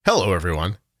Hello,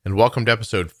 everyone, and welcome to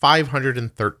episode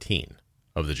 513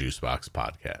 of the Juicebox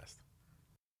Podcast.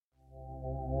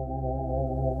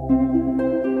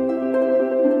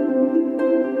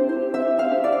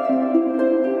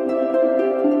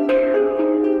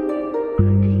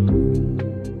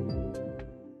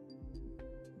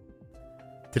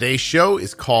 Today's show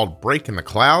is called Break in the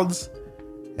Clouds,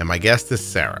 and my guest is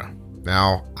Sarah.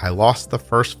 Now, I lost the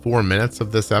first 4 minutes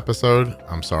of this episode.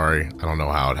 I'm sorry. I don't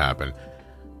know how it happened.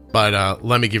 But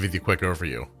let me give you the quick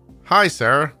overview. Hi,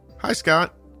 Sarah. Hi,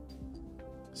 Scott.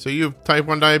 So you have type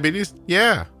 1 diabetes?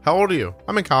 Yeah. How old are you?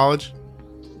 I'm in college.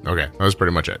 Okay, that was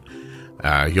pretty much it.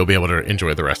 You'll be able to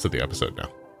enjoy the rest of the episode now.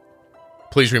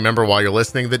 Please remember while you're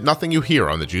listening that nothing you hear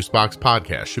on the Juicebox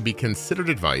Podcast should be considered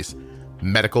advice,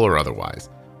 medical or otherwise.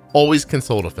 Always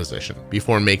consult a physician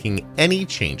before making any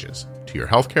changes to your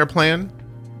healthcare plan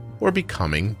or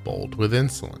becoming bold with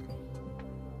insulin.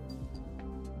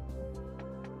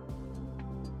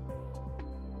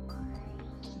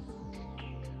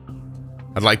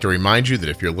 I'd like to remind you that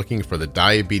if you're looking for the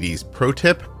Diabetes Pro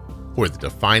Tip or the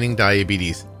Defining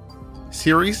Diabetes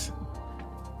series,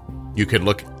 you could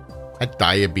look at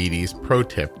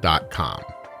diabetesprotip.com.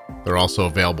 They're also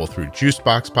available through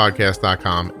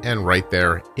juiceboxpodcast.com and right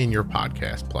there in your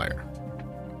podcast player.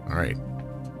 All right,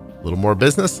 a little more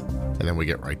business, and then we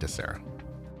get right to Sarah.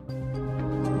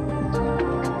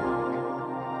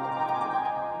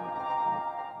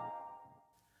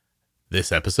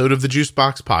 This episode of the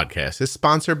Juicebox Podcast is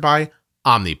sponsored by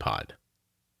Omnipod.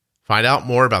 Find out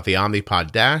more about the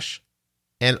Omnipod Dash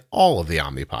and all of the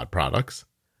Omnipod products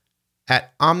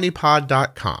at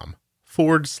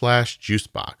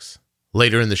omnipod.com/juicebox.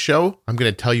 Later in the show, I'm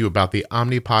going to tell you about the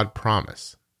Omnipod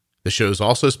Promise. The show is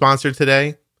also sponsored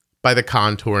today by the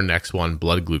Contour Next One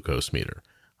blood glucose meter.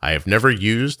 I have never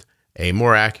used a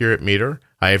more accurate meter.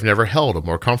 I have never held a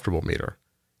more comfortable meter.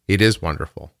 It is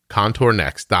wonderful.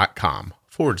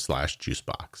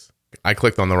 contournext.com/juicebox. I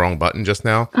clicked on the wrong button just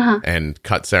now and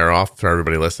cut Sarah off for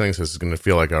everybody listening. So this is going to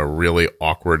feel like a really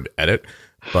awkward edit.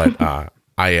 But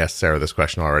I asked Sarah this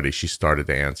question already. She started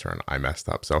to answer and I messed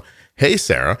up. So, hey,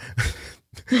 Sarah,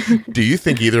 do you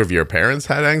think either of your parents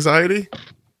had anxiety?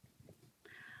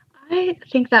 I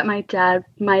think that my dad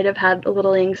might have had a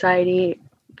little anxiety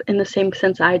in the same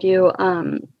sense I do.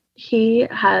 He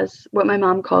has what my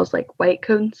mom calls like white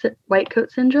coat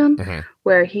syndrome,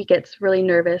 where he gets really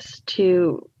nervous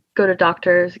to go to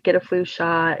doctors, get a flu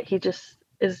shot. He just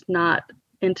is not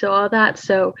into all that.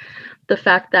 So the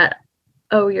fact that,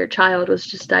 oh, your child was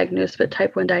just diagnosed with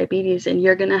type 1 diabetes and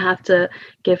you're going to have to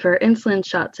give her insulin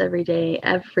shots every day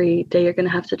you're going to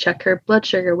have to check her blood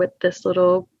sugar with this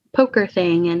little poker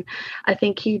thing. And I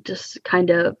think he just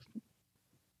kind of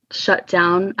shut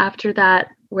down after that.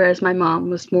 Whereas my mom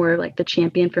was more like the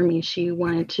champion for me. She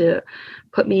wanted to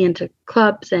put me into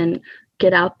clubs and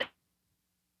get out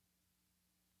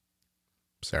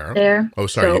Sarah? there. Oh,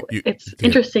 sorry. So it's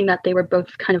interesting that they were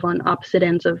both kind of on opposite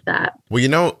ends of that. Well, you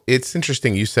know, it's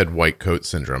interesting you said white coat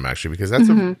syndrome, actually, because that's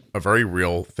a very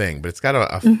real thing, but it's got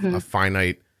a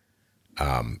finite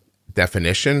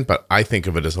definition, but I think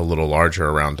of it as a little larger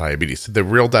around diabetes. So the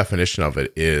real definition of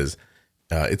it is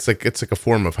it's like a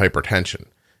form of hypertension.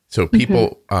 So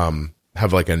people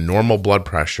have like a normal blood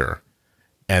pressure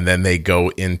and then they go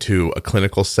into a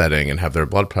clinical setting and have their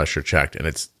blood pressure checked and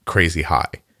it's crazy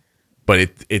high. But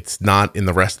it's not in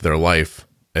the rest of their life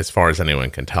as far as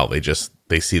anyone can tell. They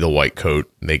see the white coat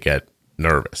and they get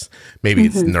nervous. Maybe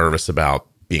it's nervous about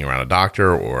being around a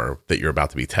doctor or that you're about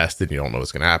to be tested and you don't know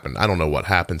what's going to happen. I don't know what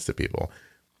happens to people.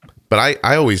 But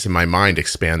I always in my mind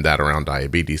expand that around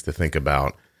diabetes to think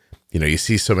about, you know, you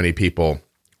see so many people,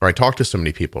 or I talk to so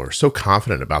many people who are so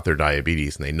confident about their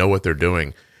diabetes and they know what they're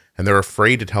doing and they're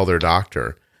afraid to tell their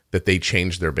doctor that they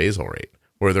changed their basal rate,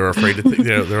 or they're afraid to,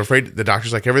 they're afraid the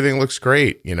doctor's like, everything looks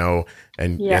great, you know,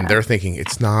 and they're thinking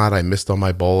it's not, I missed on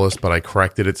my bolus, but I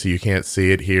corrected it so you can't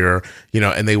see it here, you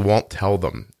know, and they won't tell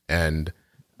them. And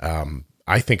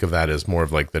I think of that as more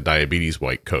of like the diabetes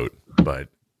white coat, but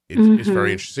it's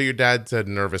very interesting. So your dad's a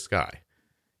nervous guy.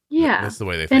 Yeah. That's the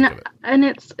way they think of it. And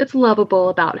it's lovable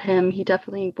about him. He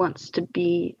definitely wants to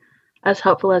be as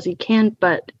helpful as he can,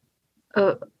 but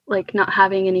like not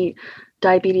having any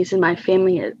diabetes in my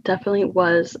family, it definitely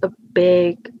was a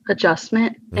big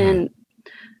adjustment. And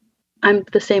I'm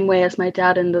the same way as my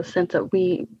dad in the sense that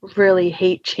we really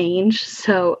hate change.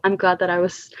 So I'm glad that I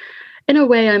was, in a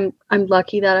way, I'm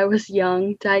lucky that I was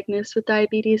young diagnosed with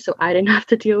diabetes, so I didn't have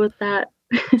to deal with that.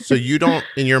 So you don't,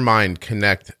 in your mind,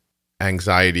 connect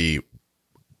anxiety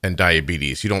and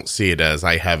diabetes. You don't see it as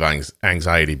I have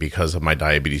anxiety because of my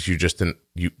diabetes. You just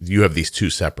you have these two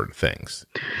separate things.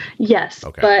 Yes,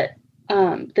 okay. But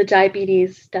The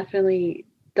diabetes definitely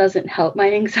doesn't help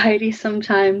my anxiety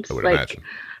sometimes. I would Like imagine.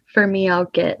 for me, I'll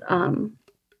get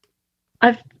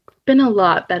I've been a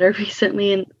lot better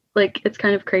recently, and like it's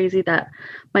kind of crazy that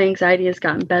my anxiety has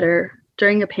gotten better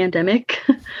during a pandemic,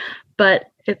 but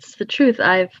it's the truth.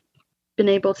 I've been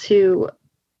able to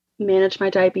manage my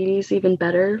diabetes even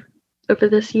better over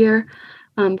this year,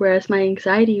 whereas my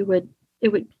anxiety would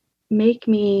make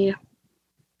me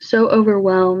so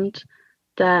overwhelmed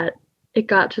that it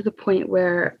got to the point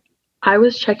where I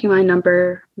was checking my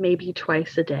number maybe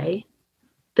twice a day.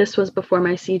 This was before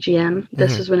my CGM.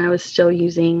 This was when I was still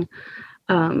using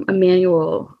a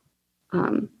manual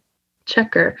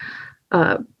checker.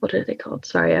 What are they called?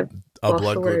 Sorry, I've A lost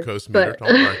blood the word. glucose meter. But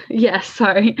Don't worry. yeah,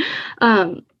 sorry.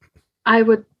 I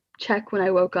would check when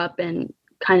I woke up and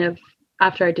kind of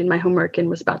after I did my homework and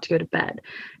was about to go to bed.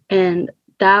 And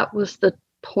that was the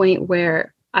point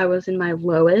where I was in my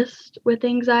lowest with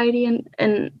anxiety.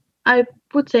 And I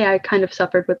would say I kind of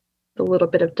suffered with a little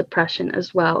bit of depression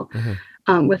as well,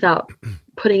 without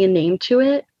putting a name to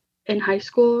it in high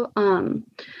school.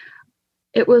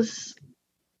 It was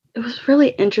really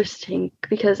interesting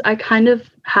because I kind of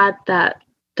had that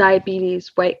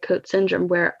diabetes white coat syndrome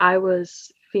where I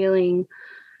was feeling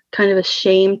kind of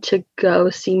ashamed to go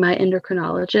see my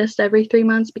endocrinologist every 3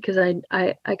 months because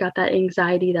I got that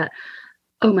anxiety that,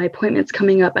 oh, my appointment's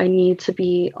coming up. I need to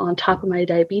be on top of my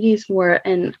diabetes more.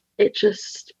 And it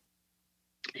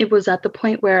was at the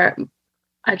point where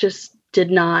I just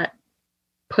did not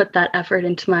put that effort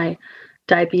into my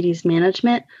diabetes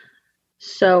management.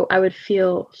 So I would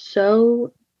feel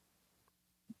so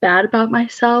bad about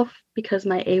myself because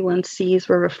my A1Cs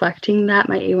were reflecting that.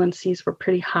 My A1Cs were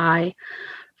pretty high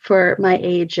for my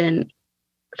age and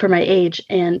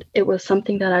it was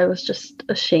something that I was just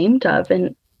ashamed of,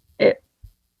 and it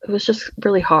was just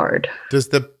really hard. Does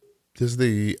the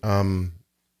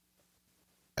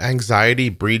anxiety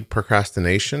breed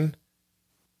procrastination?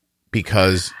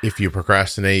 Because if you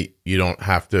procrastinate, you don't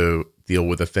have to deal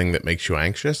with a thing that makes you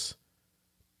anxious.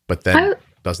 But then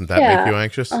doesn't that make you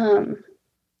anxious?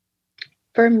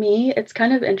 For me, it's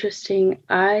kind of interesting.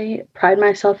 I pride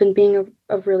myself in being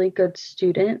a really good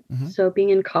student. So being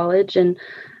in college, and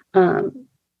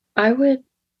I would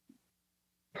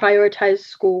prioritize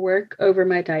schoolwork over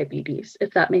my diabetes,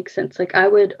 if that makes sense. Like I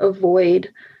would avoid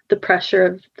the pressure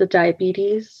of the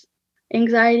diabetes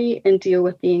anxiety and deal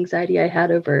with the anxiety I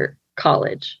had over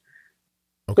college,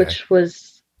 which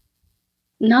was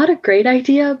not a great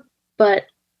idea, but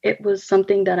it was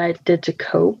something that I did to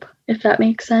cope, if that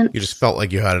makes sense. You just felt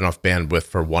like you had enough bandwidth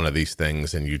for one of these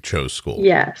things and you chose school.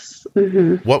 Yes.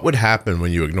 What would happen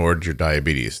when you ignored your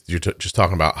diabetes? You're just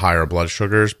talking about higher blood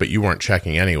sugars, but you weren't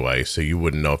checking anyway, so you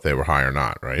wouldn't know if they were high or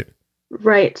not, right?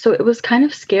 Right. So it was kind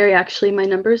of scary, actually. My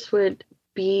numbers would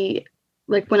be,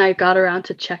 like when I got around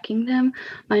to checking them,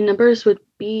 my numbers would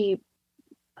be,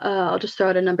 I'll just throw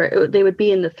out a number. They would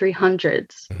be in the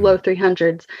 300s, low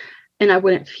 300s, and I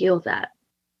wouldn't feel that.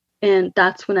 And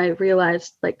that's when I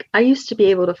realized, like, I used to be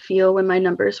able to feel when my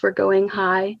numbers were going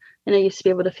high, and I used to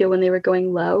be able to feel when they were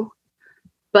going low.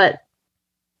 But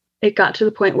it got to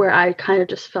the point where I kind of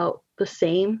just felt the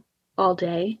same all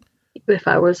day if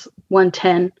I was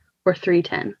 110 or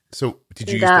 310. So did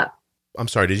you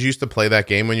used to play that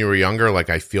game when you were younger?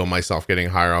 Like, I feel myself getting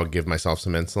higher, I'll give myself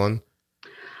some insulin?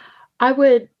 I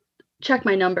would check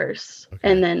my numbers,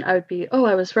 and then I would be, oh,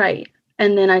 I was right.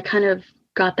 And then I kind of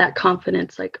got that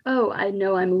confidence, like, oh, I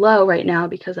know I'm low right now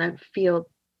because I feel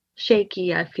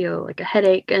shaky. I feel like a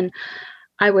headache. And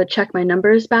I would check my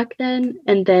numbers back then.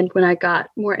 And then when I got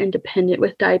more independent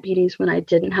with diabetes, when I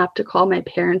didn't have to call my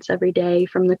parents every day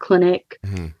from the clinic,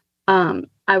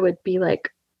 I would be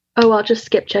like, oh, I'll just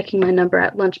skip checking my number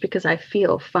at lunch because I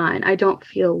feel fine. I don't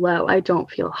feel low. I don't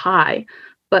feel high.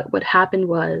 But what happened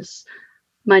was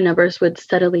my numbers would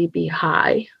steadily be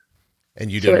high. And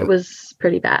so it was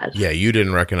pretty bad. Yeah, you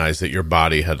didn't recognize that your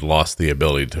body had lost the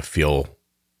ability to feel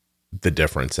the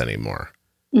difference anymore.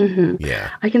 Yeah.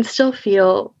 I can still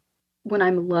feel when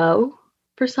I'm low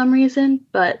for some reason,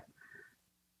 but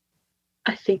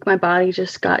I think my body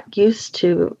just got used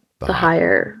to the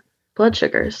higher blood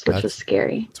sugars, which was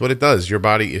scary. That's what it does. Your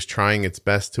body is trying its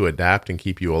best to adapt and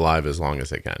keep you alive as long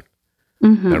as it can.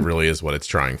 That really is what it's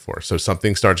trying for. So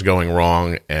something starts going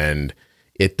wrong and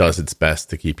it does its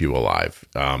best to keep you alive.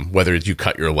 Whether it's you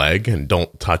cut your leg and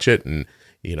don't touch it and,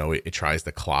 it tries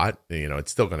to clot,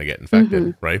 it's still going to get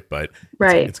infected, right? But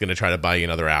it's going to try to buy you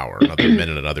another hour, another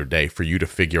minute, another day for you to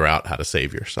figure out how to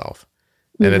save yourself.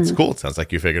 And it's cool. It sounds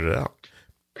like you figured it out.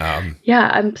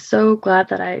 Yeah, I'm so glad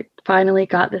that I finally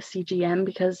got the CGM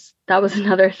because that was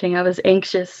another thing. I was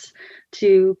anxious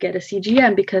to get a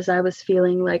CGM because I was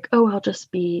feeling like, oh, I'll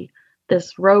just be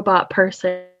this robot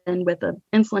person with an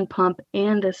insulin pump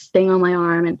and this thing on my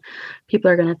arm, and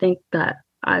people are going to think that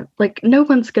no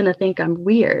one's going to think I'm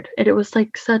weird. And it was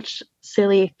like such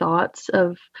silly thoughts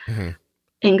of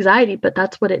anxiety, but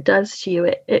that's what it does to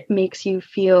you. It makes you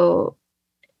feel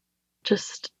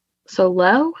just so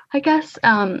low, I guess.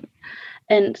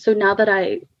 And so now that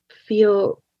I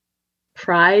feel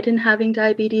pride in having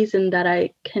diabetes and that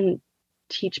I can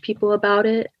teach people about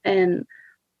it, and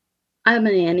I'm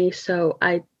a nanny, so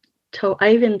I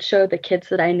even show the kids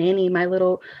that I nanny my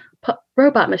little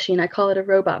robot machine. I call it a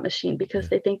robot machine because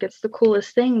they think it's the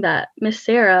coolest thing that Miss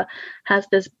Sarah has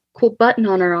this cool button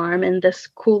on her arm and this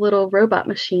cool little robot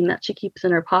machine that she keeps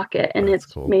in her pocket. And it's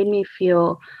cool. Made me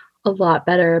feel a lot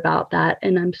better about that.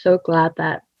 And I'm so glad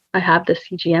that I have the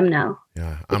CGM now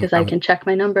because I can check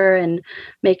my number and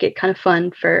make it kind of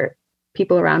fun for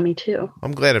people around me too.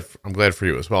 I'm glad for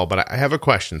you as well. But I have a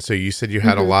question. So you said you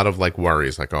had a lot of like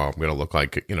worries, like, oh, I'm going to look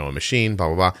like, a machine,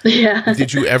 blah, blah, blah. Yeah.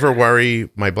 Did you ever worry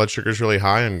my blood sugar's really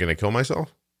high, I'm going to kill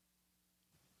myself?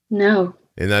 No.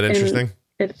 Isn't that interesting?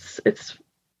 And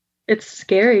it's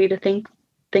scary to think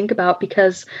about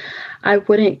because I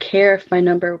wouldn't care if my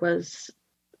number was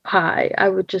high. I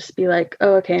would just be like,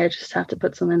 oh, okay, I just have to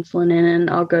put some insulin in and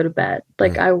I'll go to bed.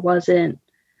 Like I wasn't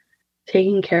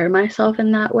taking care of myself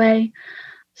in that way.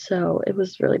 So it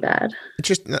was really bad.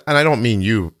 And I don't mean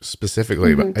you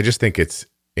specifically, but I just think it's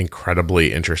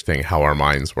incredibly interesting how our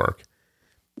minds work.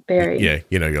 Very. Yeah.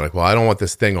 You're like, well, I don't want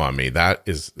this thing on me. That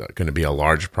is going to be a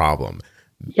large problem.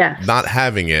 Yes. Not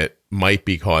having it might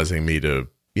be causing me to,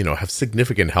 have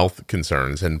significant health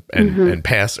concerns and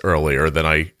pass earlier than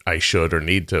I should or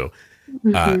need to.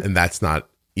 And that's not,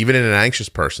 even in an anxious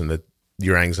person, that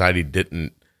your anxiety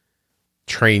didn't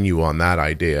train you on that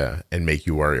idea and make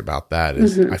you worry about that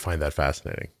is, I find that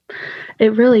fascinating.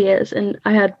 It really is. And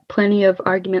I had plenty of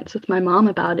arguments with my mom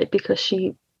about it because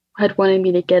she had wanted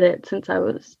me to get it since I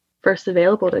was first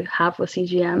available to have a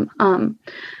CGM.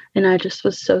 And I just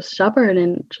was so stubborn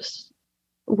and just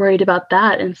worried about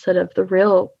that instead of the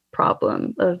real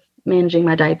problem of managing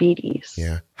my diabetes.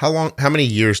 Yeah. How many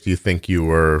years do you think you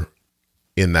were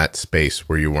in that space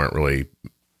where you weren't really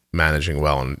managing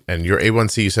well, and your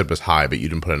A1C you said was high, but you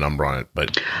didn't put a number on it?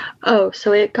 But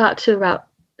so it got to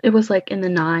it was like in the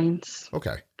 9s.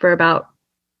 Okay. For about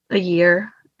a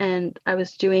year, and I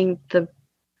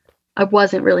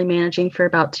wasn't really managing for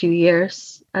about 2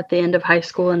 years at the end of high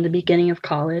school and the beginning of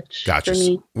college. Gotcha. For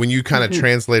me. When you kind of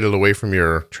translated away from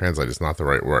translate is not the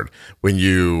right word. When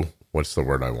you, what's the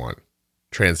word I want?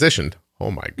 Transitioned.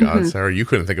 Oh my God, Sarah, you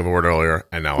couldn't think of a word earlier,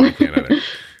 and now I can't either.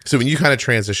 So when you kind of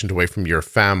transitioned away from your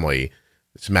family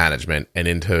management and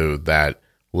into that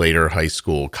later high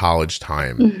school, college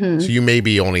time, so you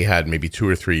maybe only had 2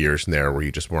 or 3 years in there where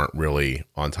you just weren't really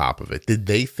on top of it. Did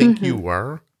they think you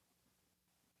were?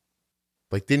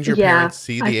 Like, didn't your parents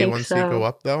see the A1C go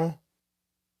up though?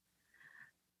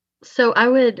 So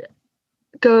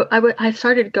I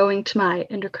started going to my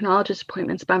endocrinologist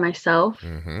appointments by myself.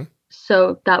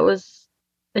 So that was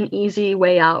an easy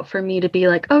way out for me to be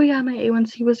like, oh yeah, my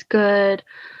A1C was good.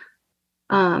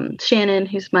 Shannon,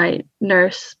 who's my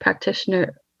nurse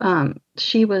practitioner,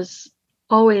 she was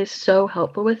always so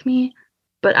helpful with me,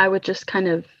 but I would just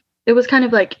it was kind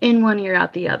of like in one ear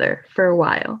out the other for a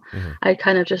while. I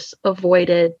kind of just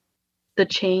avoided the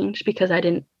change because I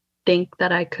didn't think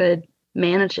that I could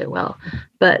manage it well,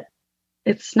 but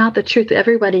it's not the truth.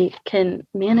 Everybody can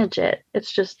manage it.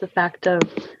 It's just the fact of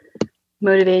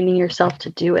motivating yourself to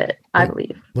do it, I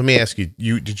believe. Let me ask you,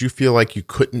 did you feel like you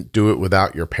couldn't do it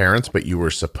without your parents, but you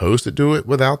were supposed to do it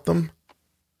without them?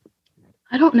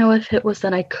 I don't know if it was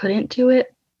that I couldn't do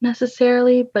it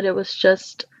necessarily, but it was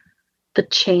just the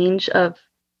change of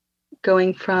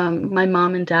going from my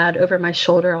mom and dad over my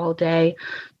shoulder all day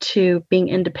to being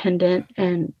independent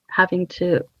and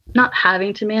not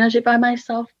having to manage it by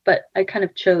myself, but I kind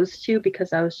of chose to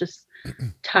because I was just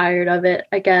tired of it,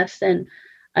 I guess. And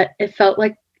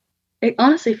it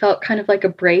honestly felt kind of like a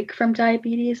break from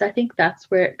diabetes. I think that's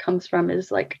where it comes from,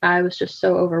 is like I was just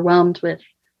so overwhelmed with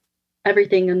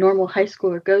everything a normal high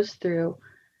schooler goes through.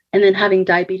 And then having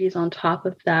diabetes on top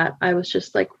of that, I was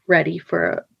just like ready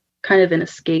for kind of an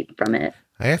escape from it.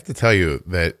 I have to tell you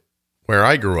that where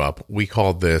I grew up, we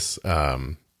called this, we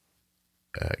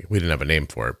didn't have a name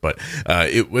for it, but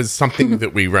it was something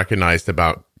that we recognized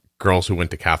about girls who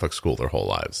went to Catholic school their whole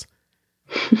lives.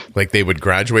 Like they would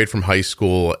graduate from high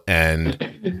school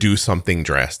and do something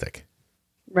drastic.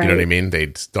 Right. You know what I mean?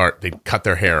 They'd cut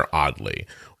their hair oddly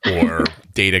or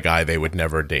date a guy they would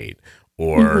never date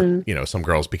or, some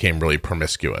girls became really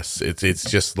promiscuous. It's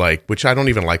just like, which I don't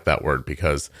even like that word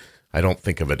because I don't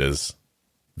think of it as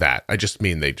that. I just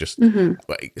mean they just,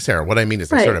 like, Sarah, what I mean is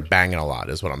they started banging a lot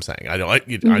is what I'm saying. I don't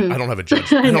have a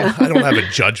judgment. I don't have a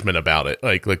judgment about it.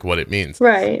 Like what it means.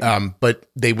 Right. But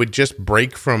they would just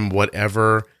break from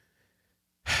whatever.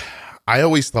 I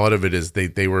always thought of it as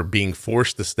they were being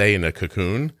forced to stay in a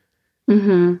cocoon.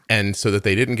 And so that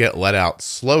they didn't get let out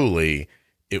slowly,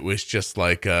 it was just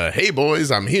like, hey,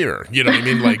 boys, I'm here. You know what I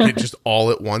mean? Like, it just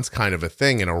all at once kind of a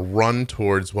thing and a run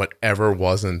towards whatever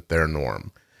wasn't their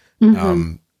norm.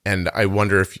 And I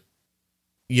wonder if,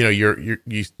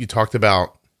 you talked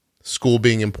about school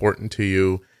being important to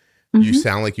you. You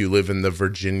sound like you live in the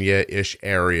Virginia-ish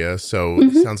area. So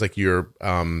it sounds like you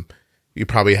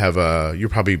probably have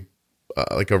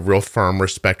like a real firm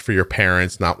respect for your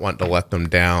parents, not wanting to let them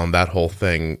down, that whole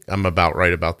thing. I'm about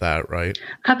right about that, right?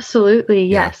 Absolutely.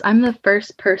 Yes. I'm the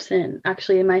first person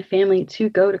actually in my family to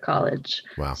go to college.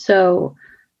 Wow. So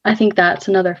I think that's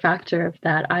another factor of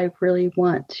that. I really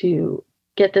want to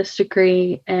get this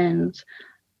degree and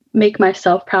make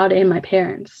myself proud and my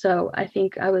parents. So I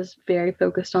think I was very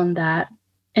focused on that.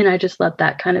 And I just let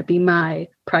that kind of be my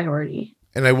priority.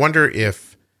 And I wonder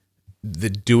if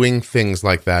the doing things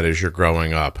like that as you're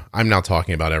growing up, I'm now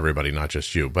talking about everybody, not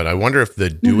just you, but I wonder if the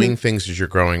doing things as you're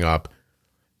growing up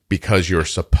because you're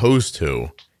supposed to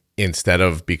instead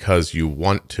of because you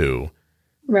want to,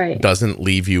 right, doesn't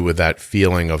leave you with that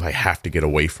feeling of I have to get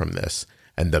away from this.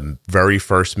 And the very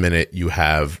first minute you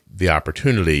have the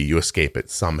opportunity, you escape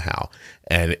it somehow.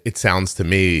 And it sounds to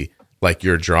me like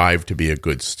your drive to be a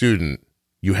good student,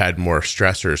 you had more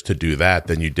stressors to do that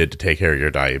than you did to take care of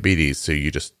your diabetes. So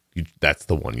that's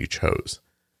the one you chose.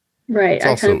 Right.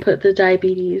 I kind of put the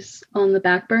diabetes on the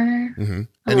back burner.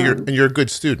 And you're a good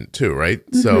student too, right?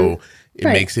 So it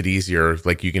makes it easier.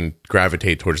 Like you can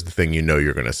gravitate towards the thing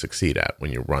you're going to succeed at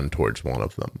when you run towards one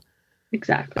of them.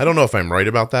 Exactly. I don't know if I'm right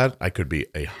about that. I could be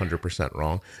 100%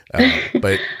 wrong.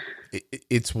 But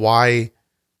it's why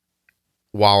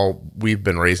while we've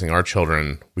been raising our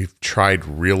children, we've tried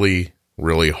really,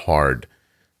 really hard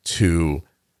to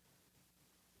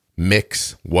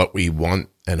mix what we want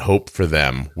and hope for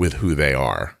them with who they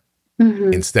are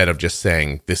instead of just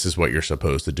saying, this is what you're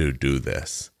supposed to do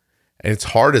this. And it's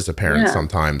hard as a parent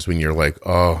sometimes when you're like,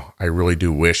 oh, I really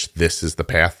do wish this is the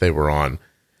path they were on,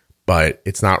 but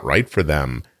it's not right for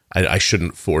them. I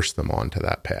shouldn't force them onto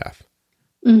that path,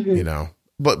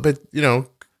 but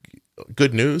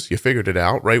good news. You figured it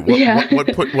out, right?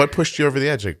 What pushed you over the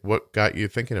edge? Like, what got you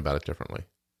thinking about it differently?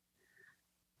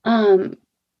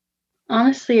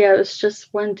 Honestly, I was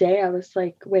just one day I was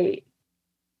like, wait,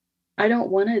 I don't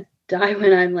want to die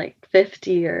when I'm like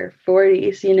 50 or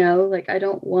 40s, like I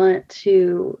don't want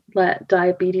to let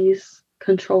diabetes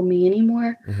control me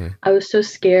anymore. I was so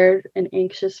scared and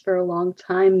anxious for a long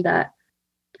time that,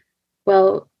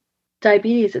 well,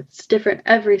 diabetes, it's different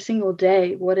every single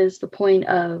day. What is the point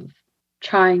of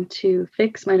trying to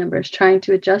fix my numbers, trying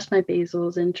to adjust my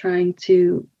basals and trying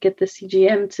to get the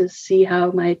CGM to see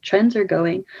how my trends are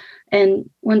going? And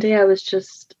one day I was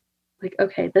just like,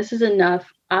 okay, this is enough.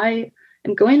 I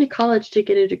am going to college to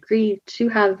get a degree to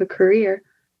have a career,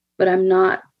 but I'm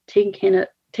not taking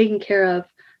care of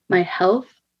my health.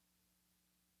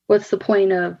 What's the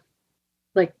point of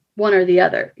like one or the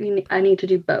other? I need to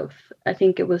do both. I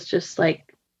think it was just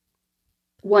like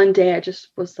one day I just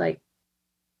was like,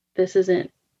 this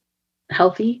isn't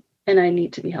healthy and I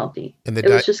need to be healthy. And it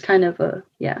was just kind of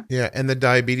Yeah. And the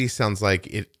diabetes sounds like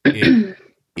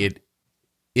it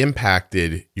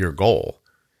impacted your goal.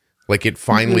 Like it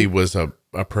finally was a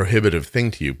prohibitive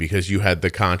thing to you because you had the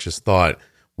conscious thought,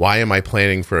 why am I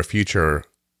planning for a future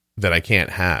that I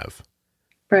can't have?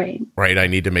 Right. Right. I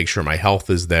need to make sure my health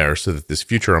is there so that this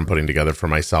future I'm putting together for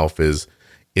myself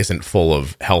isn't full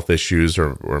of health issues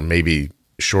or maybe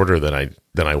shorter than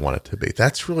I want it to be.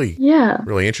 That's really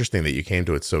interesting that you came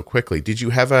to it so quickly. Did you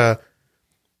have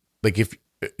do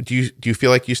you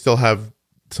feel like you still have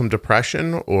some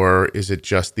depression or is it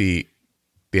just the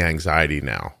anxiety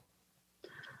now?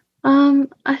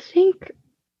 I think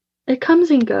it comes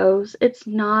and goes. It's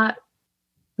not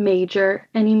major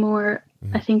anymore.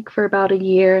 I think for about a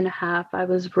year and a half, I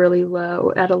was really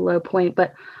at a low point,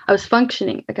 but I was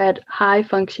functioning. Like I had high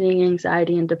functioning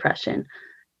anxiety and depression.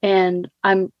 And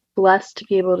I'm blessed to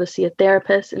be able to see a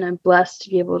therapist and I'm blessed to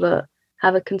be able to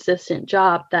have a consistent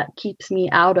job that keeps me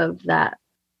out of that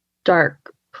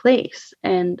dark place.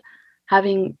 And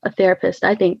having a therapist,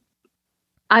 I think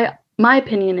my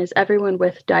opinion is everyone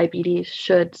with diabetes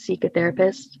should seek a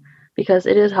therapist because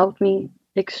it has helped me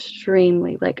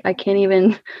extremely. Like I can't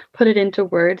even put it into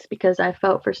words because I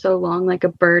felt for so long like a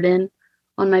burden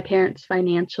on my parents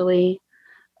financially,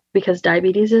 because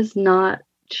diabetes is not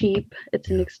cheap. It's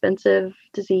an expensive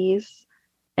disease.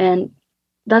 And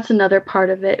that's another part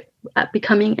of it,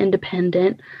 becoming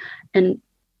independent and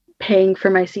paying for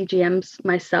my CGMs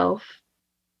myself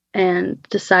and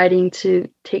deciding to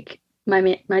take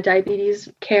my diabetes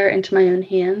care into my own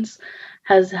hands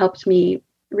has helped me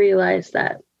realize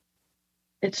that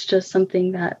it's just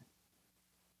something that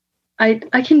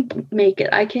I can make it.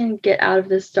 I can get out of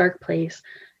this dark place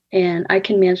and I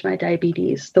can manage my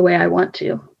diabetes the way I want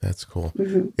to. That's cool.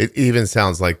 Mm-hmm. It even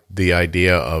sounds like the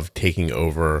idea of taking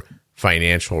over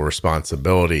financial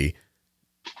responsibility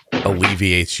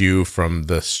alleviates you from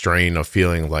the strain of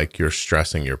feeling like you're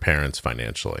stressing your parents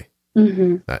financially.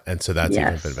 Mm-hmm. And so that's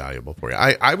even been valuable for you.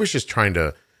 I was just trying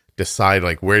to decide,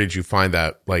 like, where did you find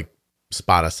that, like,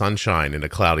 spot of sunshine in a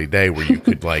cloudy day where you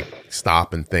could like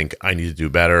stop and think, I need to do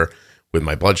better with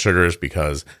my blood sugars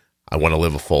because I want to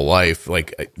live a full life.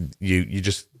 Like you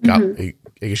just got, I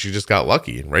guess you just got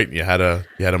lucky, right? You had a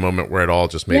moment where it all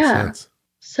just made sense.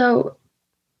 So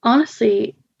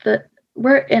honestly,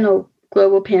 we're in a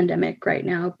global pandemic right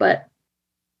now, but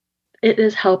it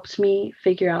has helped me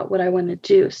figure out what I want to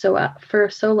do. So for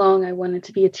so long, I wanted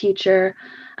to be a teacher.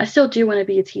 I still do want to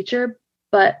be a teacher,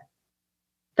 but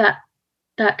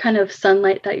that kind of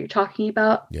sunlight that you're talking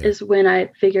about is when I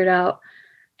figured out,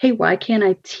 hey, why can't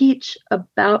I teach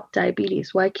about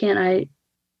diabetes? Why can't I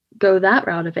go that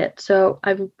route of it? So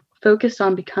I've focused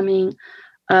on becoming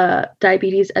a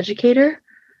diabetes educator.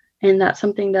 And that's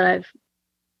something that I've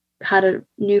had a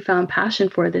newfound passion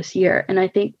for this year. And I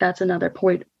think that's another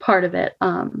part of it,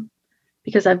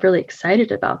 because I'm really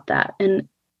excited about that. And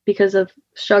because of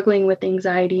struggling with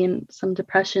anxiety and some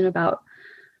depression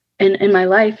in my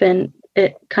life, and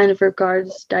it kind of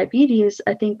regards diabetes,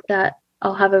 I think that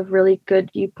I'll have a really good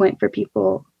viewpoint for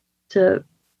people to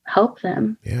help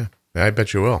them. Yeah, I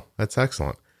bet you will. That's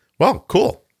excellent. Well,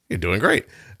 cool. You're doing great.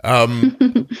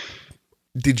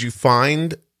 Did you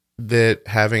find that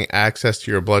having access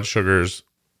to your blood sugars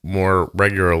more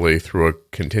regularly through a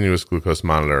continuous glucose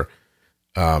monitor,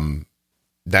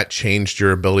 that changed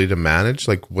your ability to manage?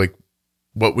 Like what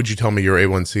would you tell me your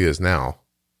A1C is now?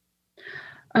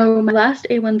 Oh, my last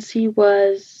A1C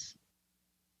was,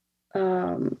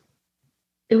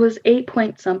 it was 8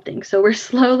 point something. So we're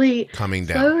slowly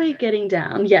getting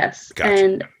down. Yes. Gotcha.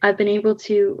 And I've been able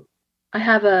to, I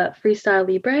have a Freestyle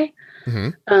Libre,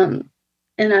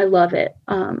 and I love it.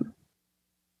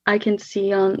 I can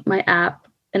see on my app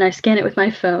and I scan it with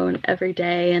my phone every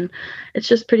day. And it's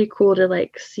just pretty cool to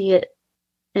like see it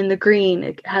in the green.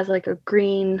 It has like a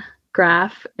green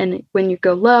graph, and when you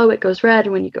go low it goes red,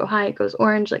 and when you go high it goes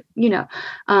orange, like,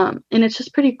 and it's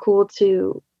just pretty cool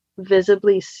to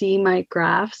visibly see my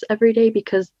graphs every day,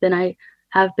 because then I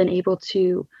have been able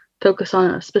to focus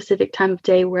on a specific time of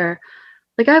day where,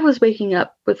 like, I was waking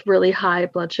up with really high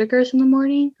blood sugars in the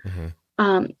morning,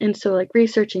 and so like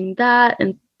researching that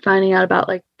and finding out about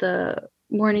like the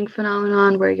morning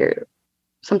phenomenon where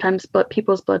sometimes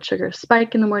people's blood sugars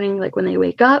spike in the morning, like when they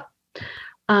wake up.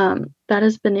 That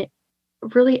has been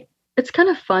really, it's kind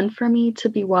of fun for me to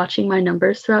be watching my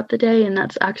numbers throughout the day. And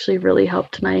that's actually really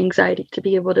helped my anxiety to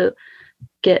be able to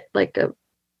get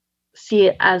see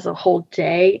it as a whole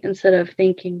day, instead of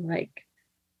thinking like,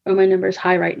 oh, my number's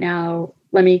high right now,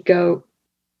 let me go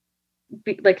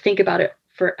think about it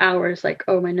for hours. Like,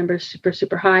 oh, my number's super,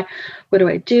 super high. What do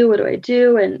I do?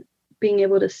 And being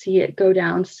able to see it go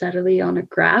down steadily on a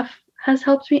graph has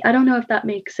helped me. I don't know if that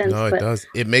makes sense. No, it does.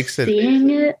 It makes seeing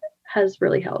it has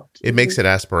really helped. It makes it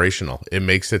aspirational. It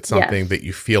makes it something that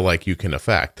you feel like you can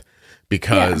affect,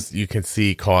 because you can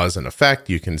see cause and effect.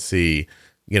 You can see,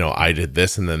 I did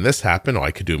this and then this happened. Oh,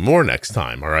 I could do more next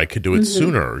time, or I could do it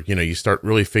sooner. You start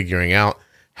really figuring out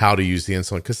how to use the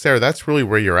insulin. Because Sarah, that's really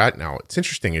where you're at now. It's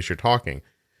interesting as you're talking.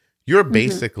 You're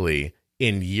basically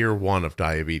in year 1 of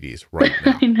diabetes right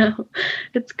now. I know.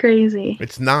 It's crazy.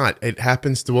 It's not. It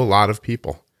happens to a lot of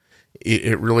people.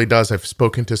 It really does. I've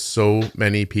spoken to so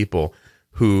many people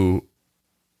who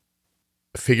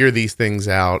figure these things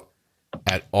out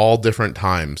at all different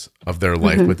times of their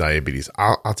life with diabetes.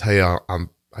 I'll tell you,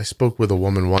 I spoke with a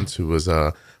woman once who was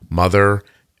a mother,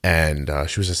 and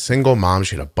she was a single mom.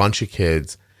 She had a bunch of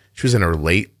kids. She was in her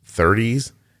late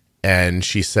 30s, and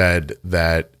she said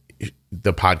that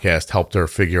the podcast helped her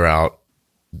figure out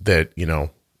that,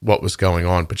 what was going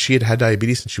on. But she had had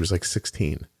diabetes since she was like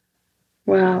 16.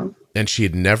 Wow. And she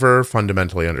had never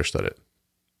fundamentally understood it.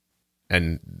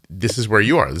 And this is where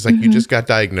you are. It's like you just got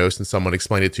diagnosed and someone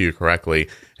explained it to you correctly.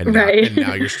 And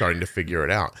now you're starting to figure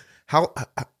it out. How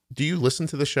do you listen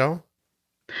to the show?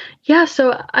 Yeah,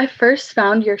 so I first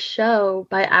found your show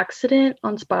by accident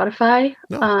on Spotify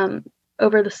No.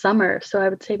 over the summer. So I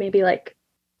would say maybe like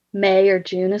May or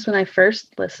June is when I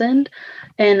first listened.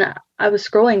 And I was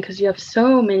scrolling because you have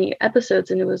so many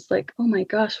episodes and it was like, oh my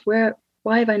gosh,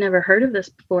 why have I never heard of this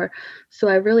before? So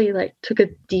I really like took a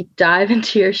deep dive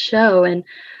into your show and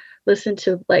listened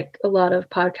to like a lot of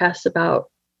podcasts about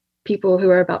people who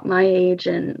are about my age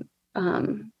and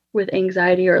with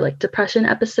anxiety or like depression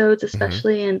episodes Hmm.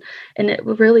 especially, and it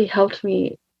really helped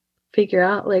me figure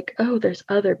out like, oh, there's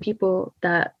other people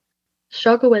that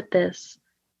struggle with this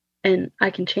and I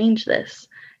can change this.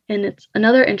 And it's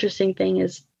another interesting thing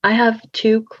is I have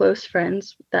two close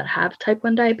friends that have type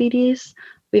 1 diabetes.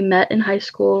 We met in high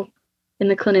school in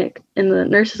the clinic in the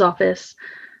nurse's office,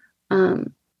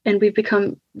 and we've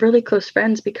become really close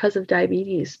friends because of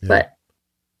diabetes. Yeah. But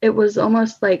it was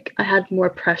almost like I had more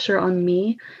pressure on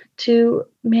me to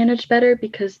manage better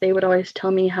because they would always tell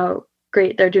me how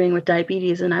great they're doing with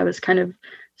diabetes. And I was kind of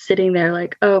sitting there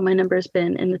like, oh, my number's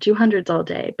been in the 200s all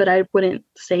day. But I wouldn't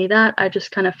say that. I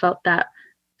just kind of felt that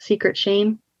secret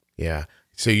shame. Yeah.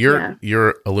 So you're Yeah.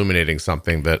 you're illuminating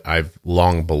something that I've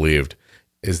long believed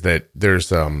is that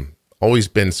there's always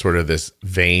been sort of this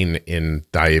vein in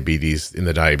diabetes, in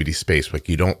the diabetes space, like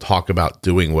you don't talk about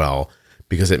doing well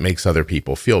because it makes other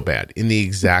people feel bad in the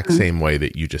exact Mm-hmm. same way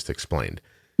that you just explained.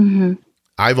 Mm-hmm.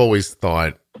 I've always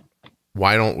thought,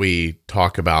 why don't we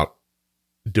talk about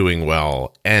doing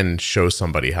well and show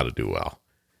somebody how to do well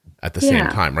at the same Yeah.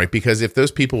 time, right? Because if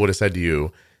those people would have said to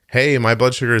you, hey, my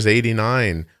blood sugar is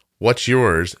 89, what's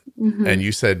yours? Mm-hmm. And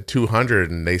you said 200,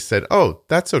 and they said, oh,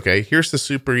 that's okay. Here's the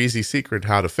super easy secret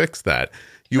how to fix that.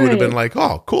 You would have been Right. like,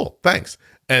 oh, cool, thanks.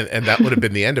 And that would have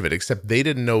been the end of it, except they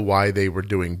didn't know why they were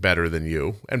doing better than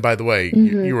you. And by the way,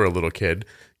 Mm-hmm. you were a little kid.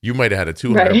 You might have had a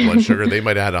 200 blood Right. sugar. They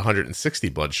might have had 160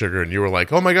 blood sugar. And you were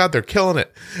like, oh my God, they're killing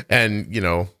it. And,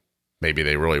 maybe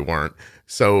they really weren't.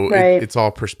 So Right. it's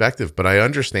all perspective. But I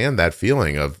understand that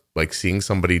feeling of like seeing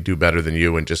somebody do better than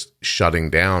you and just shutting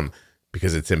down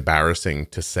because it's embarrassing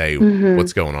to say Mm-hmm.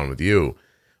 what's going on with you.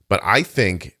 But I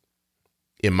think,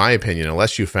 in my opinion,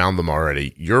 unless you found them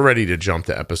already, you're ready to jump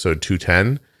to episode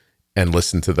 210 and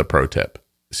listen to the pro tip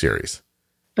series.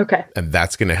 Okay. And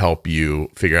that's going to help you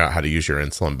figure out how to use your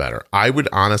insulin better. I would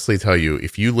honestly tell you,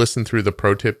 if you listen through the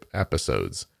pro tip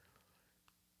episodes,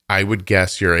 I would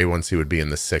guess your A1C would be in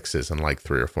the sixes in like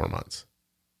 3 or 4 months.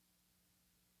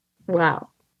 Wow.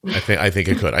 I think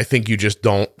it could. I think you just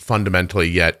don't fundamentally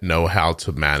yet know how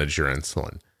to manage your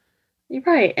insulin. You're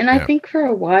right. And I Yeah. think for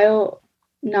a while,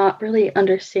 not really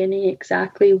understanding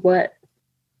exactly what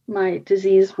my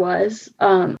disease was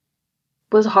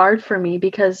hard for me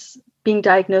because being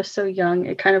diagnosed so young,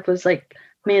 it kind of was like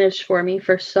managed for me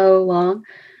for so long.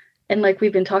 And like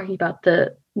we've been talking about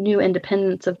the new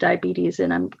independence of diabetes,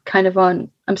 and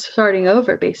I'm starting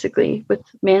over basically with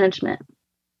management.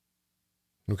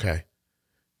 Okay.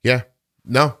 Yeah.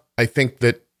 No, I think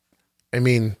that, I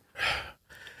mean,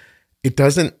 it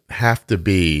doesn't have to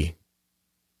be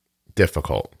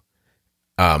difficult,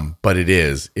 but it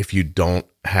is if you don't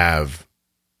have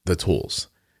the tools.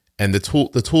 And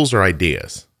the tools are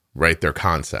ideas, right? They're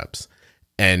concepts.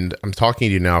 And I'm talking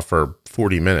to you now for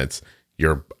 40 minutes.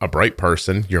 You're a bright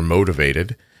person. You're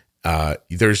motivated.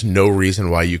 There's no reason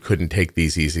why you couldn't take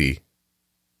these easy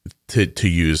to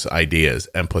use ideas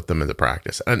and put them into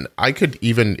practice. And I could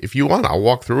even, if you want, I'll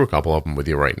walk through a couple of them with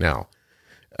you right now.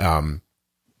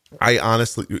 I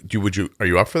honestly, are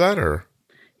you up for that or?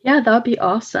 Yeah, that would be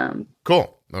awesome.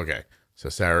 Cool. Okay. So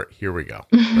Sarah, here we go.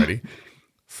 Ready?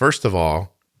 First of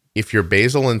all, if your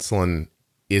basal insulin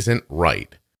isn't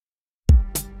right,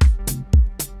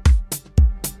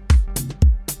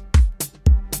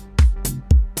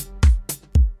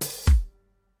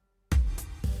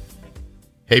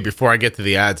 hey, before I get to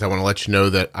the ads, I want to let you know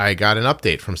that I got an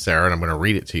update from Sarah, and I'm going to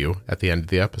read it to you at the end of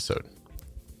the episode.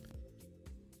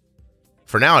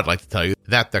 For now, I'd like to tell you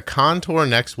that the Contour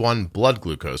Next One blood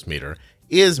glucose meter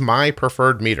is my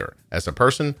preferred meter as a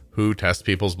person who tests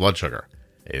people's blood sugar.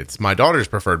 It's my daughter's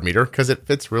preferred meter because it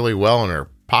fits really well in her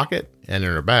pocket and in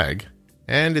her bag,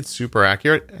 and it's super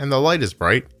accurate, and the light is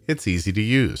bright. It's easy to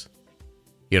use.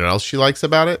 You know what else she likes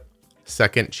about it?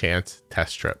 Second chance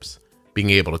test strips.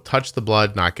 Being able to touch the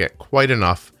blood, not get quite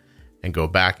enough, and go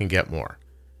back and get more.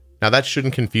 Now that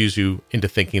shouldn't confuse you into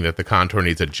thinking that the Contour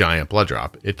needs a giant blood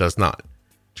drop. It does not.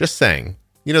 Just saying,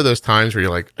 you know those times where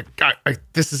you're like,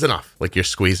 this is enough. Like you're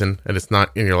squeezing and it's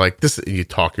not, and you're like, this, and you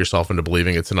talk yourself into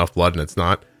believing it's enough blood and it's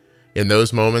not. In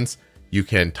those moments, you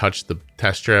can touch the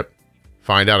test strip,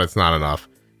 find out it's not enough,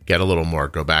 get a little more,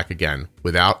 go back again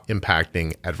without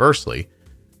impacting adversely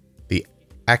the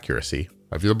accuracy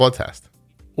of your blood test.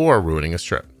 or ruining a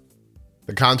strip.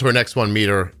 The Contour Next One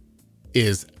meter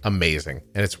is amazing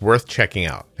and it's worth checking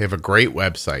out. They have a great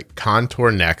website,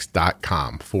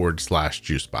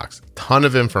 contournext.com/juicebox. Ton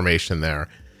of information there.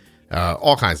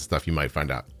 All kinds of stuff you might find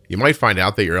out. You might find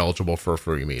out that you're eligible for a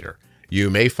free meter. You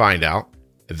may find out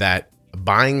that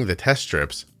buying the test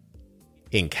strips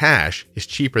in cash is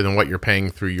cheaper than what you're paying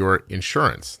through your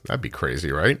insurance. That'd be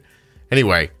crazy, right?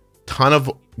 Anyway, ton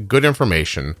of good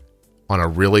information on a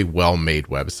really well-made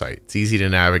website. It's easy to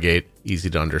navigate, easy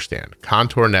to understand.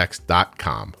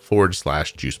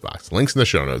 contournext.com/juicebox. Links in the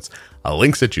show notes.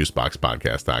 Links at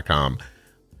juiceboxpodcast.com.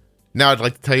 Now I'd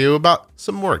like to tell you about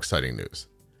some more exciting news.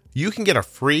 You can get a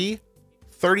free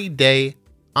 30-day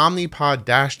Omnipod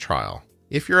Dash trial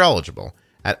if you're eligible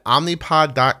at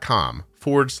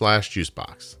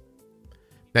omnipod.com/juicebox.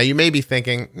 Now you may be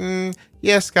thinking,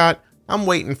 yeah, Scott, I'm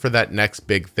waiting for that next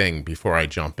big thing before I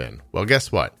jump in. Well,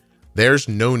 guess what? There's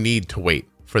no need to wait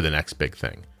for the next big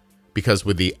thing, because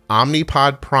with the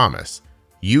Omnipod Promise,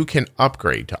 you can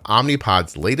upgrade to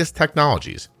Omnipod's latest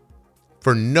technologies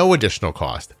for no additional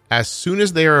cost as soon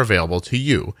as they are available to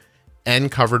you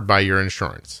and covered by your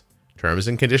insurance. Terms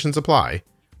and conditions apply,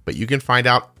 but you can find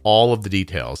out all of the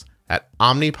details at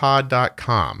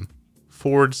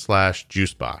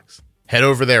omnipod.com/juicebox. Head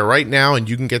over there right now and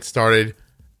you can get started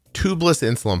tubeless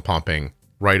insulin pumping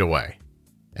right away.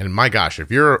 And my gosh,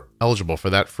 if you're eligible for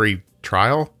that free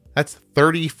trial, that's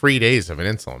 30 free days of an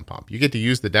insulin pump. You get to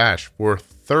use the Dash for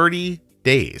 30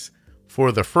 days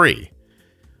for the free.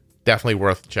 Definitely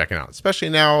worth checking out, especially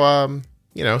now,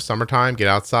 summertime, get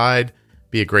outside,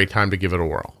 be a great time to give it a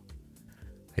whirl.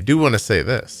 I do want to say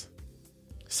this.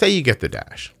 Say you get the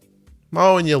Dash.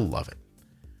 Oh, and you'll love it.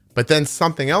 But then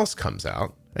something else comes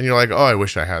out and you're like, oh, I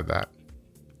wish I had that.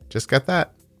 Just get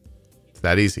that. It's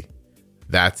that easy.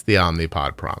 That's the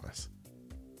Omnipod Promise.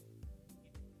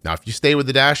 Now, if you stay with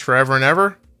the Dash forever and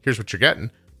ever, here's what you're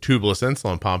getting. Tubeless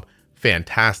insulin pump.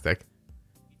 Fantastic.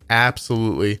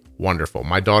 Absolutely wonderful.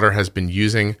 My daughter has been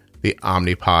using the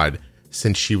Omnipod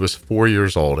since she was 4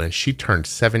 years old, and she turned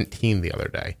 17 the other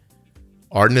day.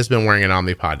 Arden has been wearing an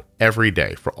Omnipod every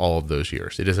day for all of those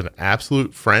years. It is an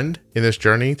absolute friend in this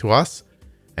journey to us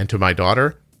and to my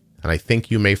daughter, and I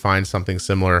think you may find something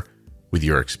similar with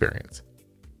your experience.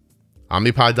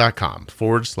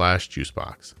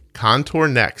 Omnipod.com/juicebox.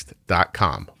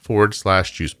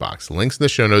 contournext.com/juicebox. Links in the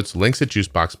show notes, links at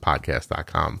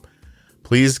juiceboxpodcast.com.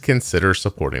 Please consider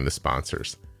supporting the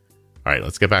sponsors. All right,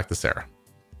 let's get back to Sarah.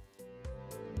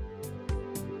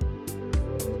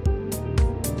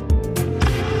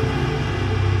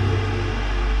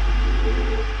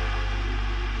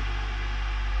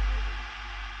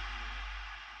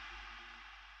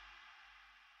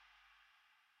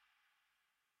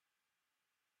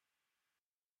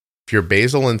 If your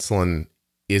basal insulin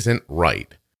isn't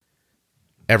right,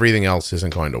 everything else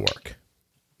isn't going to work.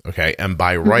 Okay. And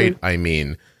by right, I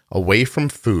mean away from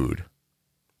food,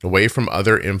 away from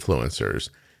other influencers.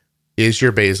 Is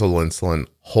your basal insulin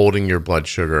holding your blood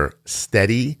sugar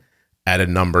steady at a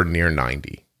number near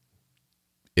 90?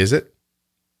 Is it?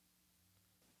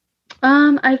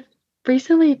 I've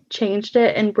recently changed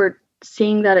it and we're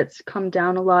seeing that it's come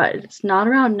down a lot. It's not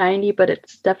around 90, but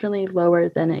it's definitely lower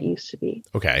than it used to be.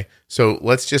 Okay. So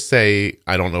let's just say,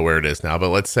 I don't know where it is now, but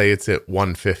let's say it's at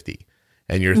 150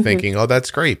 and you're thinking, oh, that's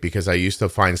great because I used to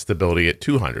find stability at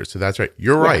 200. So that's right.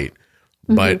 You're right.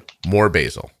 But more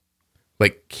basal.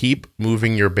 Like keep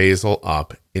moving your basal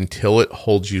up until it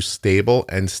holds you stable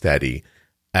and steady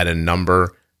at a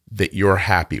number that you're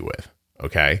happy with.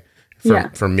 Okay.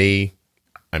 For me,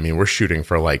 I mean, we're shooting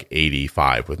for like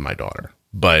 85 with my daughter,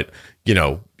 but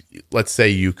let's say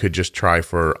you could just try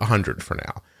for 100 for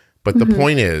now. But the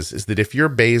point is that if your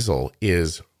basal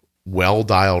is well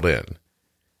dialed in,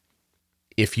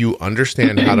 if you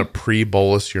understand how to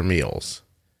pre-bolus your meals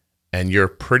and you're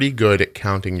pretty good at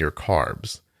counting your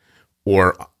carbs,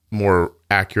 or more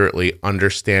accurately,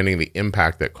 understanding the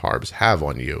impact that carbs have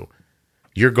on you,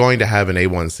 you're going to have an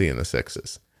A1C in the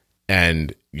sixes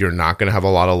and you're not going to have a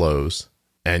lot of lows.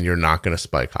 And you're not going to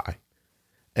spike high.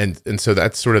 And so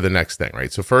that's sort of the next thing,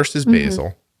 right? So first is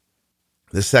basal.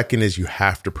 The second is you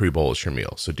have to pre-bolus your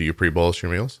meals. So do you pre-bolus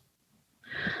your meals?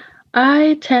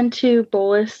 I tend to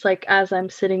bolus like as I'm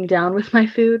sitting down with my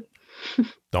food.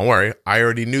 Don't worry. I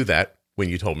already knew that when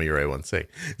you told me your A1C.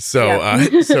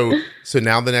 So, so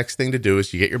now the next thing to do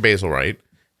is you get your basal right,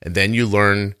 and then you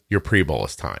learn your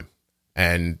pre-bolus time.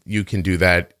 And you can do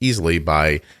that easily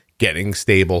by getting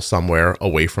stable somewhere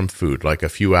away from food, like a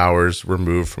few hours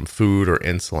removed from food or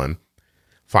insulin.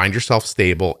 Find yourself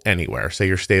stable anywhere. Say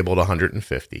you're stable at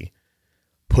 150.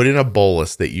 Put in a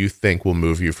bolus that you think will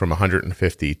move you from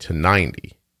 150 to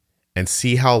 90. and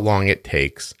see how long it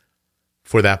takes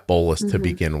for that bolus to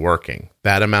begin working.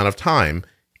 That amount of time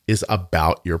is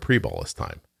about your pre-bolus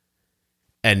time.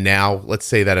 And now let's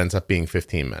say that ends up being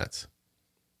 15 minutes.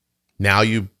 Now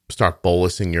you start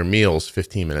bolusing your meals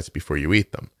 15 minutes before you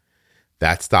eat them.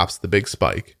 That stops the big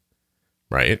spike,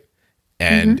 right?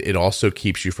 And it also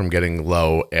keeps you from getting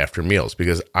low after meals,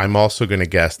 because I'm also going to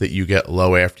guess that you get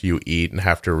low after you eat and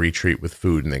have to retreat with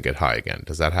food and then get high again.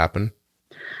 Does that happen?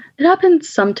 It happens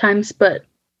sometimes, but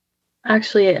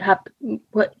actually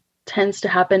what tends to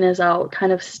happen is I'll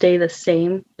kind of stay the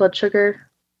same blood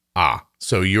sugar.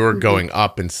 So you're going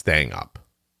up and staying up.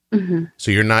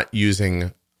 So you're not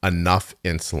using enough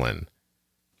insulin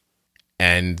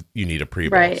and you need a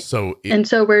pre-bolus. Right.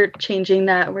 So we're changing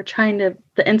that. We're trying to,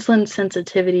 the insulin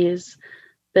sensitivity has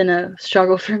been a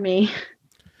struggle for me.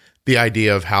 The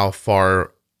idea of how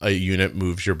far a unit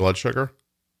moves your blood sugar?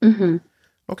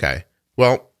 Okay.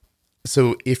 Well,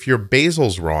 so if your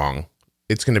basal's wrong,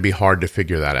 it's going to be hard to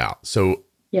figure that out. So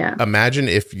imagine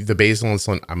if the basal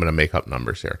insulin, I'm going to make up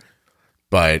numbers here,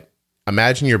 but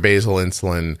imagine your basal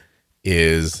insulin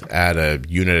is at a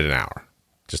unit an hour,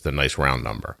 just a nice round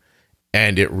number.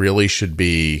 And it really should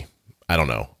be, I don't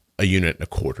know, a unit and a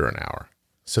quarter an hour.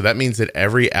 So that means that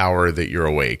every hour that you're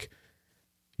awake,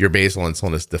 your basal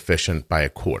insulin is deficient by a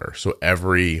quarter. So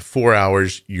every 4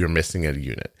 hours, you're missing a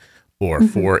unit. Or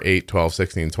 4, 8, 12,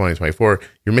 16, 20, 24,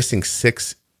 you're missing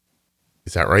 6,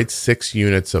 is that right? 6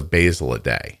 units of basal a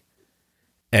day.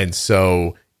 And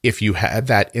so if you had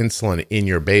that insulin in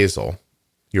your basal,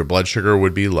 your blood sugar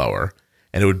would be lower,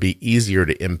 and it would be easier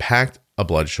to impact a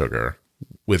blood sugar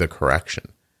with a correction.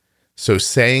 So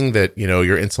saying that,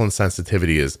 your insulin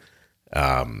sensitivity is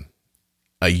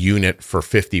a unit for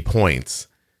 50 points,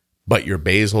 but your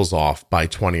basal's off by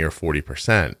 20 or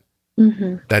 40%,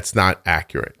 that's not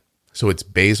accurate. So it's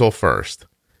basal first,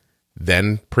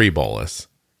 then pre-bolus,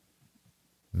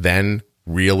 then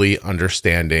really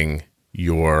understanding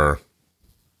your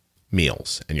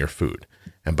meals and your food.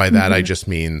 And by that, I just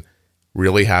mean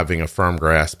really having a firm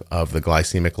grasp of the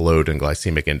glycemic load and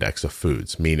glycemic index of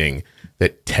foods, meaning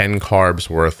that 10 carbs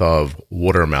worth of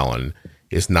watermelon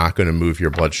is not going to move your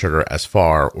blood sugar as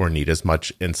far or need as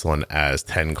much insulin as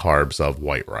 10 carbs of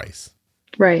white rice.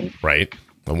 Right. Right.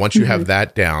 And once you have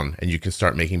that down and you can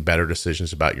start making better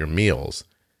decisions about your meals,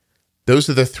 those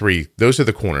are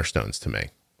the cornerstones to me.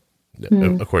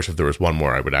 Of course, if there was one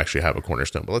more, I would actually have a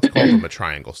cornerstone, but let's call them a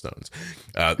triangle stones.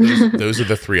 Those are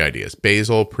the 3 ideas: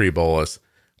 basal, pre-bolus,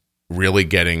 really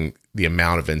getting the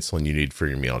amount of insulin you need for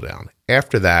your meal down.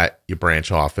 After that, you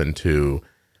branch off into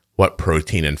what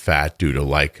protein and fat do to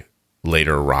like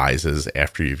later rises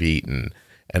after you've eaten,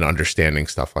 and understanding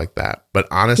stuff like that. But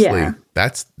honestly,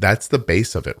 that's the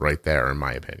base of it right there, in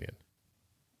my opinion.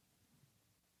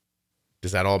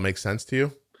 Does that all make sense to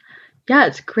you? Yeah,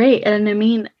 it's great. And I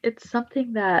mean, it's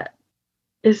something that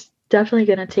is definitely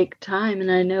going to take time.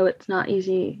 And I know it's not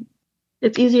easy.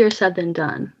 It's easier said than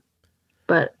done,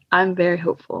 but I'm very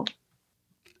hopeful.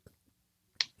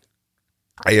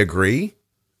 I agree.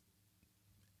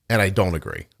 And I don't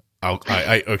agree.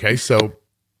 Okay. So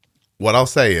what I'll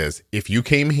say is, if you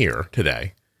came here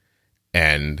today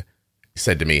and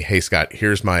said to me, "Hey, Scott,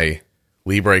 here's my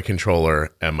Libre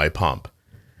controller and my pump,"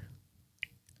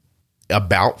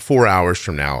 about 4 hours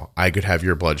from now, I could have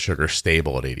your blood sugar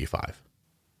stable at 85.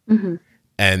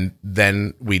 And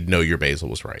then we'd know your basal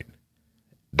was right.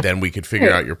 Then we could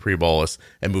figure out your pre-bolus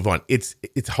and move on. It's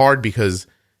hard because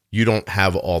you don't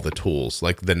have all the tools,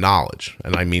 like the knowledge,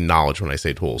 and I mean knowledge when I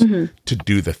say tools, to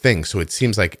do the thing. So it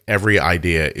seems like every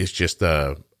idea is just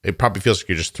it probably feels like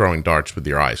you're just throwing darts with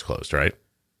your eyes closed, right?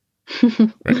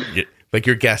 Right? Like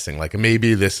you're guessing, like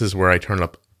maybe this is where I turn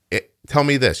up. Tell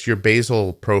me this, your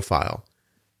basal profile,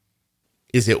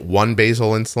 is it one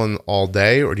basal insulin all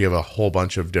day, or do you have a whole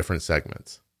bunch of different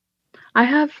segments? I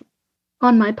have,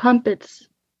 on my pump, it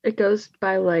goes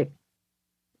by like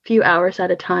few hours at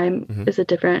a time is a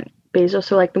different basal.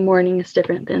 So like the morning is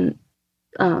different than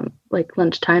like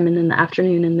lunchtime, and then the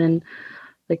afternoon, and then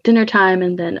like dinner time,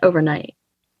 and then overnight.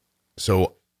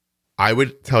 So I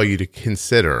would tell you to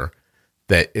consider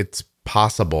that it's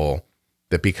possible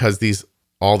that because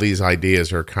all these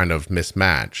ideas are kind of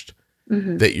mismatched,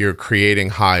 that you're creating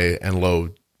high and low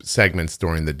segments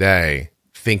during the day,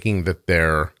 thinking that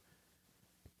they're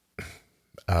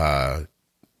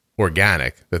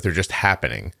organic, that they're just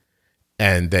happening,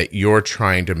 and that you're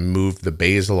trying to move the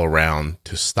basal around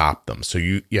to stop them. So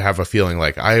you have a feeling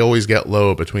like, I always get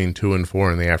low between 2 and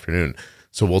 4 in the afternoon,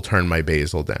 so we'll turn my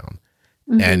basal down.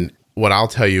 And what I'll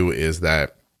tell you is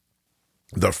that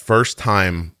the first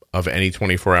time of any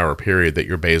 24-hour period that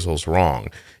your basal's wrong,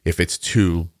 if it's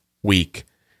too weak,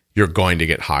 you're going to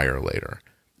get higher later.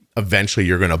 Eventually,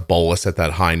 you're going to bolus at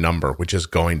that high number, which is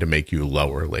going to make you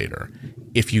lower later.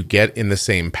 If you get in the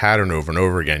same pattern over and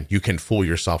over again, you can fool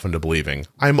yourself into believing,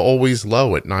 I'm always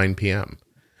low at 9 p.m.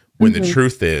 When the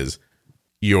truth is,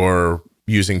 you're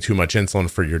using too much insulin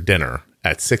for your dinner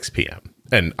at 6 p.m.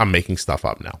 And I'm making stuff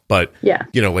up now. But,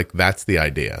 like that's the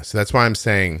idea. So that's why I'm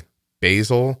saying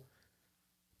basal,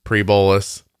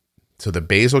 pre-bolus. So the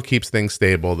basal keeps things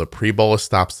stable. The pre-bolus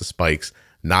stops the spikes.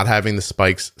 Not having the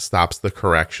spikes stops the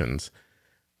corrections.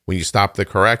 When you stop the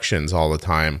corrections all the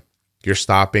time, you're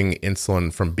stopping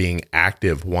insulin from being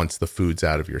active once the food's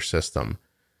out of your system.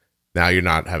 Now you're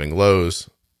not having lows,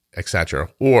 etc.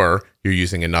 Or you're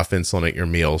using enough insulin at your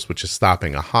meals, which is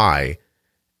stopping a high,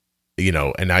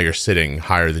 and now you're sitting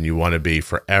higher than you want to be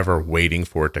forever waiting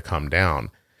for it to come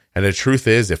down. And the truth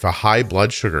is, if a high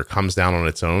blood sugar comes down on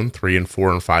its own 3 and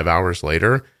 4 and 5 hours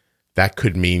later, that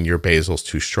could mean your basal's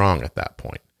too strong at that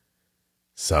point.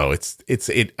 So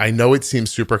I know it seems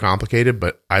super complicated,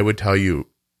 but I would tell you,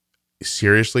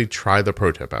 seriously, try the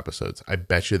pro tip episodes. I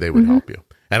bet you they would help you.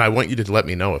 And I want you to let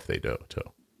me know if they do too.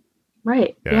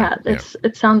 Right. Yeah.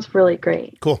 It sounds really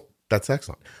great. Cool. That's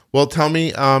excellent. Well, tell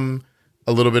me a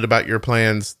little bit about your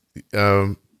plans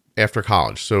after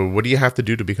college. So what do you have to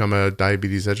do to become a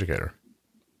diabetes educator?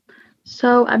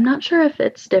 So I'm not sure if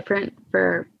it's different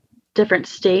for different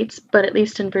states, but at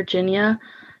least in Virginia,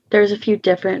 there's a few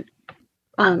different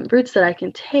routes that I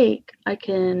can take. I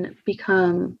can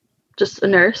become just a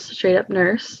nurse, straight up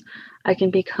nurse. I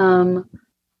can become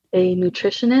a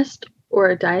nutritionist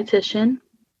or a dietitian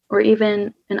or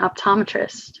even an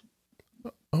optometrist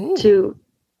to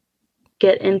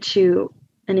get into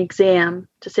an exam,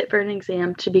 to sit for an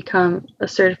exam to become a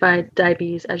certified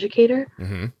diabetes educator.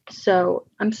 So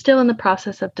I'm still in the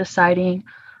process of deciding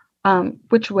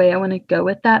which way I want to go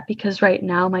with that, because right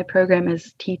now my program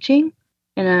is teaching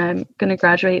and I'm going to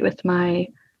graduate with my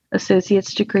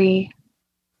associate's degree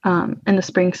in the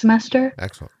spring semester.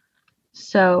 Excellent.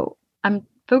 So I'm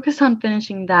focused on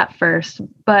finishing that first,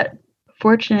 but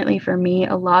fortunately for me,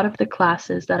 a lot of the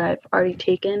classes that I've already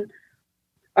taken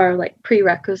are like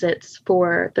prerequisites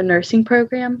for the nursing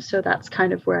program. So that's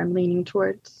kind of where I'm leaning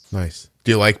towards. Nice.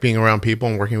 Do you like being around people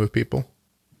and working with people?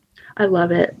 I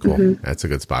love it. Cool. That's a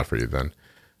good spot for you then.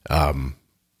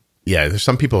 There's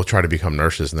some people who try to become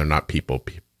nurses and they're not people.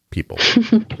 People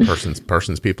persons.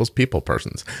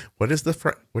 What is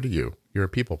what are you? You're a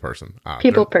people person.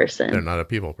 People person. They're not a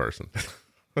people person.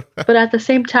 But at the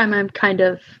same time, I'm kind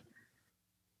of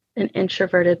an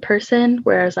introverted person,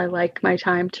 whereas I like my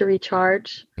time to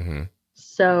recharge.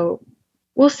 So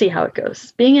we'll see how it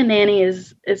goes. Being a nanny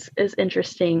is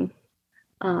interesting.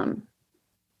 But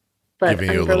Giving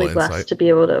I'm really blessed to be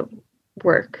able to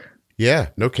work. Yeah,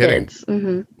 no kidding.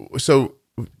 So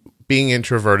being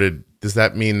introverted, does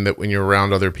that mean that when you're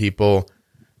around other people,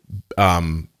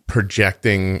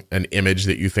 projecting an image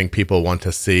that you think people want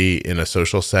to see in a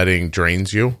social setting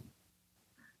drains you?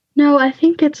 No, I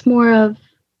think it's more of,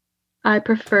 I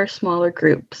prefer smaller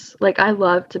groups. Like I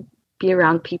love to be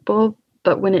around people,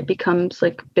 but when it becomes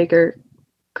like bigger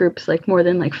groups, like more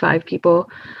than like 5 people,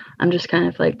 I'm just kind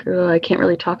of like, oh, I can't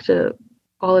really talk to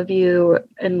all of you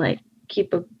and like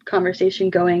keep a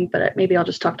conversation going, but maybe I'll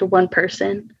just talk to one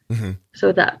person.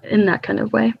 So that in that kind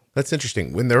of way. That's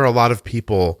interesting. When there are a lot of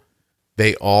people,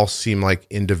 they all seem like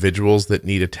individuals that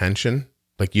need attention.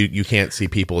 Like you can't see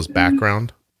people as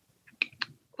background.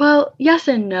 Well, yes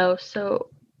and no. So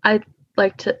I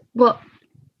like to,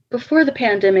 before the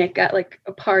pandemic at like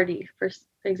a party, for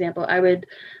example, I would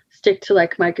stick to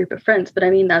like my group of friends, but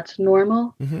I mean, that's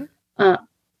normal.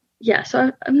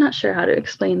 So I'm not sure how to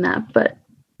explain that, but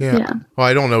yeah. Well,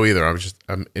 I don't know either.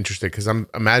 I'm interested because I'm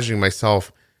imagining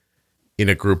myself in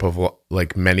a group of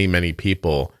like many, many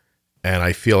people. And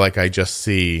I feel like I just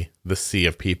see the sea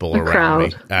of people around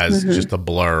me as just a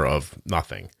blur of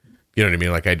nothing. You know what I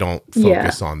mean? Like I don't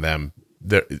focus on them.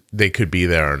 They could be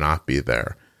there or not be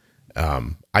there.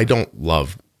 I don't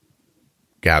love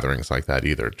gatherings like that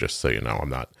either. Just so you know, I'm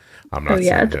not.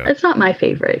 It's not my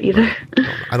favorite either.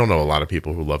 I don't know a lot of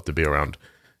people who love to be around,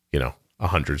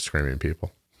 100 screaming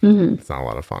people. It's not a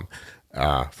lot of fun,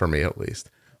 for me at least.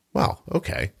 Wow.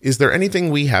 Okay. Is there anything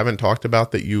we haven't talked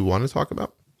about that you want to talk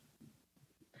about?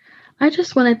 I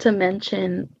just wanted to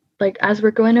mention, like, as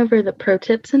we're going over the pro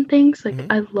tips and things, like,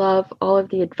 I love all of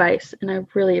the advice and I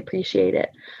really appreciate it.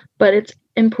 But it's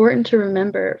important to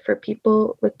remember for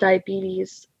people with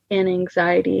diabetes and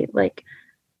anxiety, like,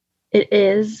 it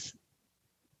is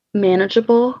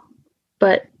manageable,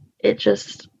 but it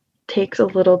just takes a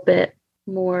little bit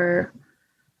more,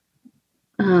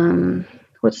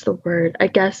 what's the word? I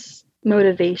guess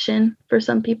motivation for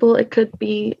some people. It could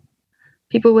be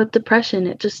people with depression.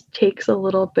 It just takes a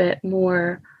little bit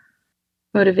more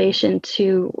motivation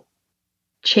to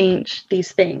change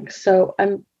these things. So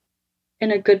I'm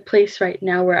in a good place right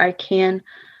now where I can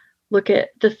look at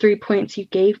the 3 points you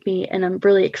gave me, and I'm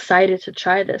really excited to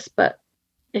try this. But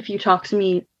if you talked to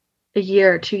me a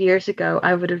year or 2 years ago,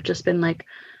 I would have just been like,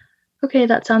 okay,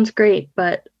 that sounds great,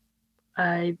 but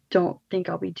I don't think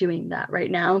I'll be doing that right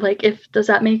now. Like, does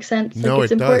that make sense? No, like,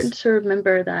 it's important to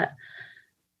remember that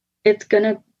it's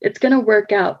gonna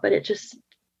work out, but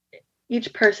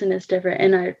each person is different,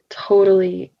 and I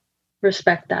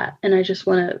respect that. And I just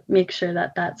want to make sure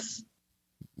that that's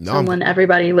someone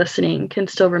everybody listening can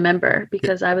still remember,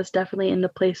 because I was definitely in the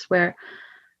place where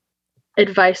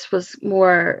advice was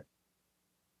more,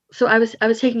 so I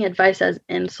was taking advice as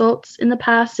insults in the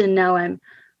past, and now I'm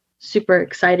super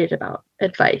excited about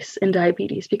advice in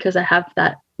diabetes because I have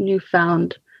that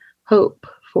newfound hope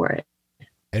for it.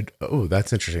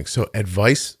 That's interesting. So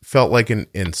advice felt like an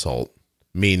insult,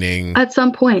 meaning at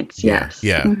some points, yes.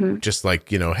 Yeah. Mm-hmm. Just like,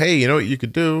 hey, you know what you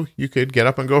could do? You could get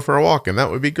up and go for a walk, and that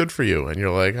would be good for you. And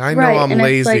you're like, I know, I'm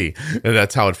lazy. And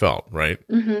that's how it felt, right?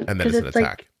 Mm-hmm. And then it's an attack.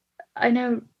 Like, I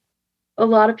know a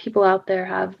lot of people out there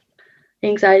have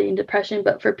anxiety and depression,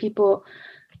 but for people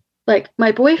like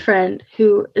my boyfriend,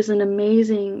 who is an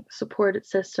amazing supported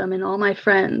system, and all my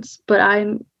friends, but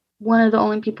I'm one of the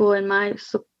only people in my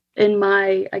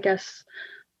I guess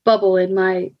bubble, in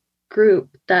my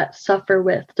group, that suffer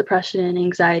with depression and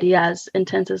anxiety as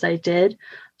intense as I did.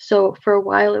 So for a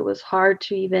while it was hard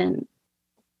to even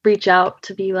reach out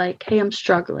to be like, hey, I'm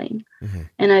struggling.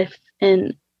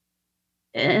 Mm-hmm.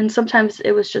 And sometimes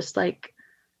it was just like,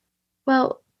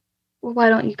 well, why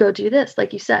don't you go do this,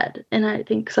 like you said? And I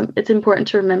think it's important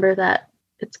to remember that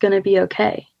it's going to be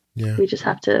okay. Yeah. We just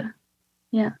have to.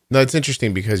 Yeah. No, it's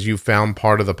interesting because you found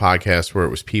part of the podcast where it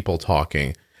was people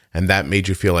talking, and that made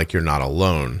you feel like you're not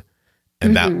alone.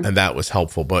 And mm-hmm. that was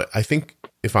helpful. But I think,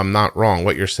 if I'm not wrong,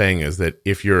 what you're saying is that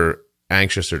if you're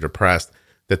anxious or depressed,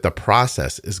 that the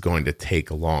process is going to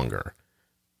take longer,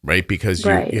 right? Because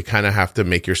you kind of have to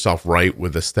make yourself right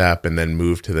with a step and then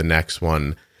move to the next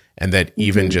one. And that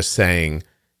even mm-hmm. just saying,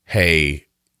 hey,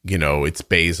 it's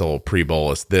basal,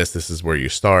 pre-bolus, this is where you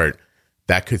start,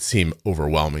 that could seem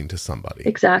overwhelming to somebody.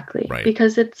 Exactly. Right.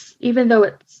 Because even though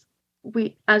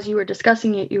as you were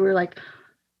discussing it, you were like,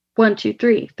 1, 2,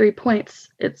 3 points.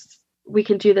 We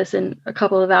can do this in a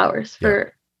couple of hours. Yeah.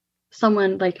 For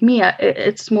someone like me,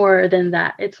 it's more than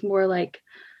that. It's more like,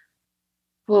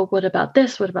 well, what about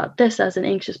this? What about this? As an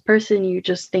anxious person, you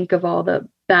just think of all the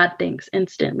bad things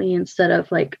instantly, instead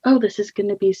of like, oh, this is going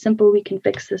to be simple. We can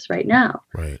fix this right now.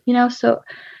 Right. So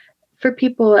for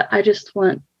people, I just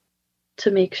want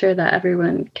to make sure that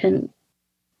everyone can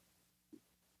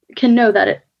know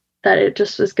that it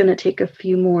just was going to take a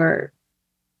few more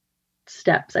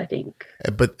steps, I think.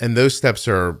 And those steps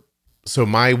are, so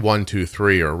my 1, 2,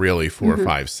 3 are really 4, mm-hmm.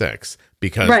 5, 6,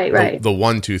 because the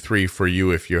 1, 2, 3 for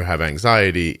you, if you have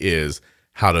anxiety, is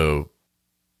how to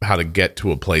get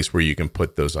to a place where you can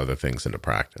put those other things into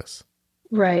practice.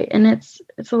 Right. And it's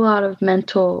a lot of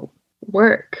mental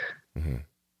work.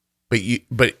 Mm-hmm.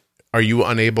 But are you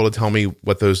unable to tell me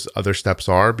what those other steps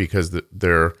are? Because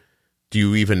do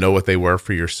you even know what they were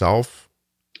for yourself?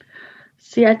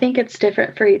 See, I think it's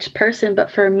different for each person,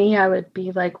 but for me, I would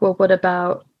be like, well, what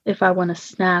about if I want a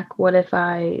snack? What if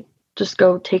I just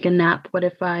go take a nap? What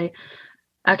if I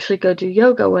actually go do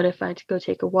yoga? What if I go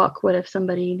take a walk? What if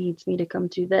somebody needs me to come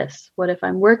do this? What if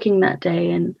I'm working that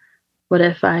day? And what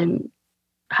if I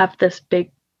have this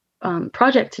big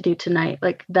project to do tonight?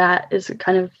 Like, that is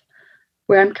kind of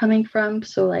where I'm coming from.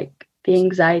 So like the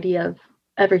anxiety of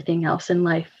everything else in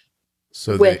life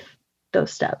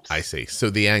those steps. I see. So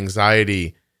the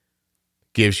anxiety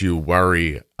gives you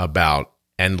worry about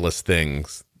endless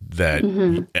things that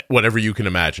mm-hmm. whatever you can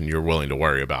imagine, you're willing to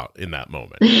worry about in that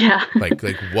moment. Yeah. like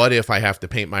what if I have to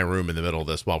paint my room in the middle of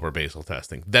this while we're basal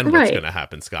testing? Then what's going to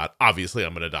happen, Scott? Obviously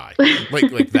I'm going to die.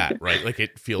 like that, right? Like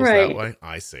it feels that way.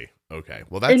 I see. Okay.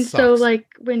 Well, that sucks. So like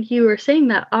when you were saying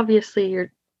that, obviously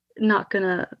you're not going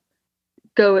to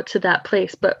go to that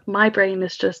place, but my brain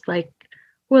is just like,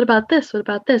 what about this? What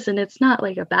about this? And it's not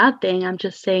like a bad thing. I'm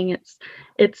just saying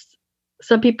it's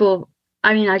some people,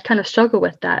 I kind of struggle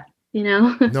with that,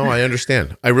 No, I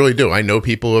understand. I really do. I know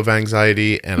people with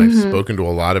anxiety, and mm-hmm. I've spoken to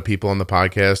a lot of people on the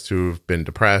podcast who've been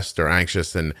depressed or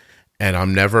anxious, and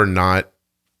I'm never not,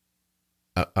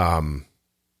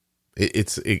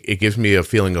 it gives me a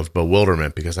feeling of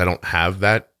bewilderment because I don't have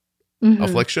that mm-hmm.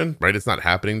 affliction, right? It's not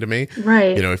happening to me.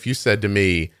 Right. If you said to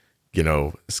me,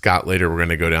 Scott, later we're going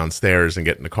to go downstairs and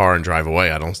get in the car and drive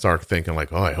away, I don't start thinking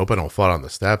like, oh, I hope I don't fall on the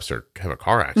steps or have a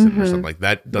car accident or something like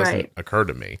that. Doesn't occur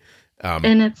to me.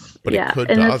 And it's, but it could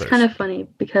to others. It's kind of funny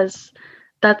because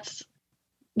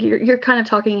you're kind of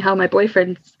talking how my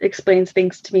boyfriend explains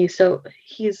things to me. So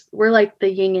we're like the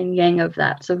yin and yang of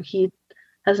that. So he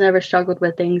has never struggled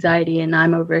with anxiety, and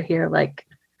I'm over here like,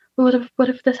 what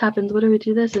if this happens? What do we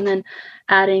do this? And then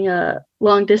adding a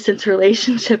long distance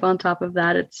relationship on top of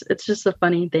that, it's just a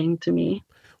funny thing to me.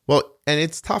 Well, and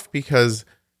it's tough because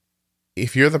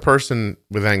if you're the person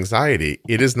with anxiety,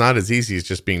 it is not as easy as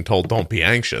just being told, don't be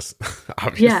anxious.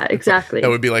 Yeah, exactly. That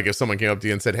would be like if someone came up to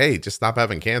you and said, hey, just stop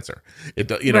having cancer. It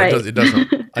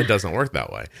doesn't work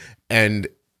that way. And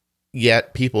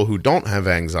yet people who don't have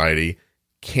anxiety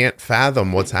can't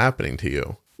fathom what's happening to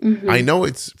you. Mm-hmm. I know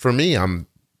for me, I'm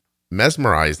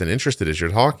mesmerized and interested as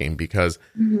you're talking because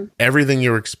everything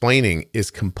you're explaining is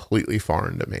completely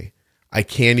foreign to me. I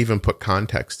can't even put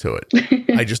context to it.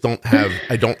 I just don't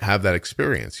have that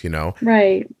experience,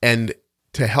 Right. And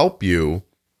to help you,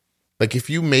 like if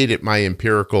you made it my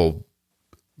empirical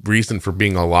reason for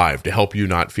being alive to help you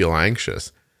not feel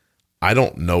anxious, I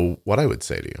don't know what I would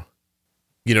say to you.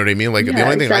 You know what I mean? Like the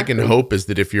only thing I can hope is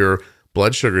that if your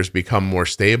blood sugars become more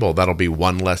stable, that'll be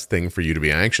one less thing for you to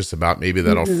be anxious about. Maybe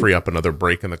that'll free up another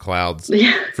break in the clouds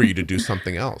for you to do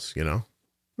something else,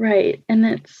 Right.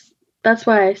 And that's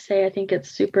why I say I think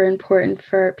it's super important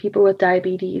for people with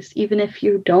diabetes, even if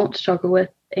you don't struggle with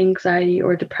anxiety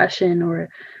or depression or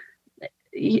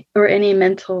any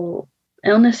mental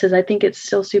illnesses, I think it's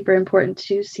still super important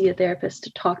to see a therapist,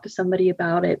 to talk to somebody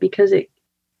about it, because it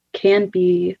can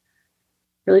be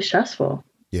really stressful.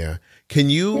 Yeah. Can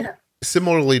you,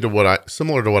 similar to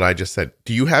what I just said,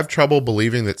 do you have trouble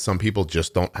believing that some people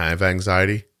just don't have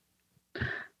anxiety?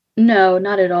 No,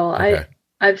 not at all. Okay.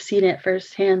 I've seen it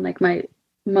firsthand. Like my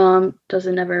mom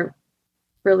doesn't ever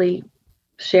really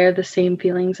share the same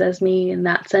feelings as me in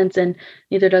that sense, and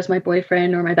neither does my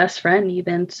boyfriend or my best friend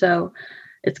even. So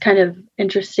it's kind of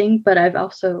interesting, but I've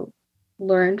also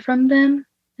learned from them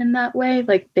in that way.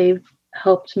 Like they've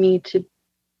helped me to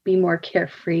be more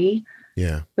carefree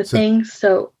with things.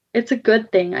 So it's a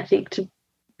good thing, I think, to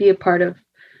be a part of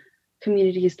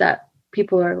communities that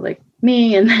people are like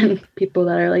me and then people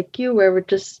that are like you, where we're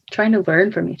just trying to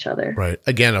learn from each other. Right.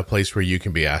 Again, a place where you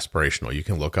can be aspirational. You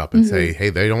can look up and say, hey,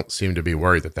 they don't seem to be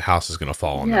worried that the house is going to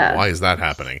fall on them. Why is that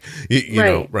happening? You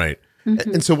know, right.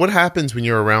 And so what happens when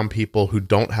you're around people who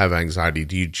don't have anxiety?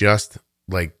 Do you just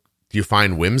do you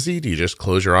find whimsy? Do you just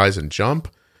close your eyes and jump?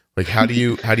 Like, how do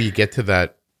you get to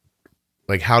that?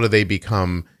 Like, how do they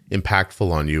become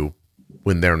impactful on you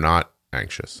when they're not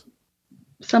anxious?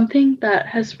 Something that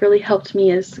has really helped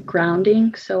me is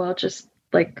grounding. So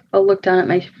I'll look down at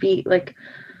my feet,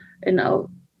 and I'll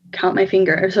count my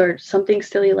fingers or something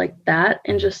silly like that,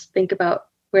 and just think about,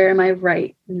 where am I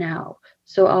right now?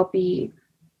 So I'll be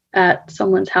at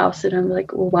someone's house and I'm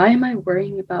like, well, why am I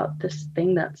worrying about this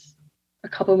thing that's a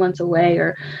couple months away?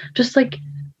 Or just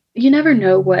you never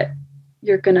know what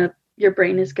your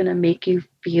brain is going to make you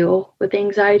feel with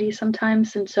anxiety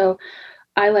sometimes. And so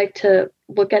I like to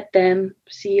look at them,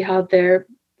 see how their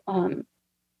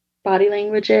body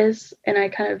language is, and I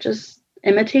kind of just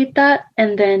imitate that.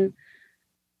 And then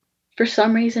for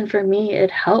some reason, for me,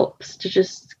 it helps to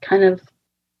just kind of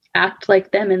act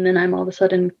like them. And then I'm all of a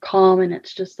sudden calm, and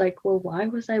it's just like, well, why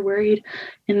was I worried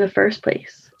in the first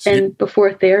place? And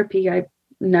before therapy, I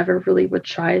never really would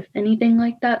try anything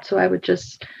like that. So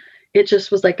it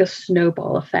just was like a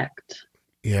snowball effect.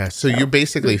 Yeah. So you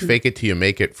basically fake it till you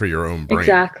make it for your own brain.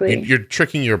 Exactly. You're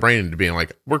tricking your brain into being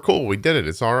like, we're cool. We did it.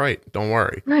 It's all right. Don't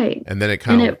worry. Right. And then it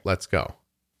kind of lets go.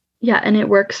 Yeah. And it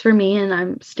works for me, and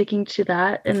I'm sticking to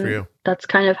that. Good for you. That's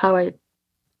kind of how I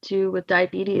do with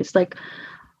diabetes. Like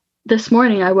this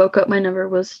morning I woke up, my number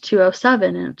was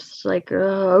 207, and it's like,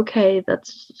 oh, okay,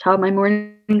 that's how my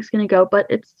morning's going to go. But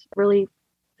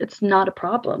it's not a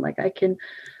problem. Like I can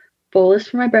bolus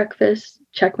for my breakfast,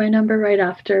 check my number right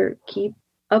after, keep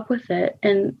up with it,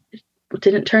 and it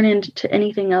didn't turn into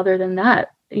anything other than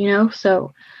that,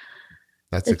 so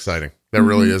that's exciting. That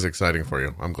really is exciting for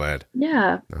you. I'm glad.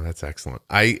 Yeah. No, that's excellent.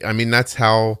 I mean, it's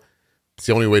the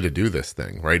only way to do this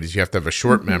thing, right? Is you have to have a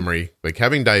short memory. Like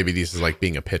having diabetes is like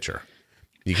being a pitcher.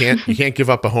 You can't give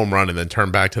up a home run and then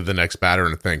turn back to the next batter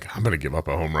and think, I'm going to give up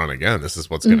a home run again. This is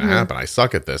what's going to happen. I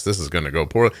suck at this. This is going to go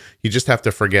poorly. You just have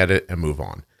to forget it and move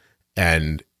on.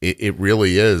 And it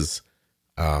really is,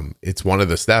 it's one of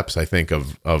the steps, I think,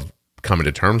 of coming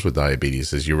to terms with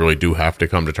diabetes, is you really do have to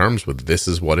come to terms with, this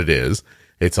is what it is.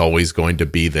 It's always going to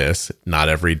be this, not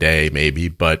every day maybe,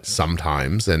 but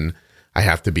sometimes. And I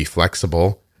have to be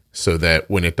flexible so that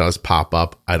when it does pop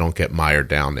up, I don't get mired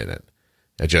down in it.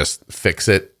 I just fix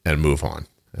it and move on.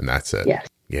 And that's it. Yes.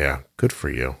 Yeah. Good for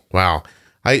you. Wow.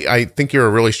 I think you're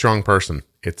a really strong person.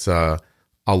 It's a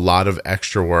lot of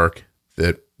extra work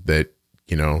that,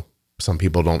 you know, some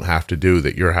people don't have to do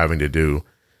that you're having to do.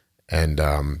 And,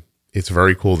 it's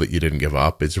very cool that you didn't give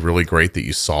up. It's really great that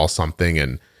you saw something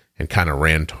and kind of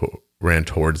ran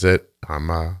towards it.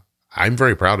 I'm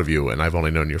very proud of you, and I've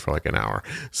only known you for like an hour.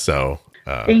 So,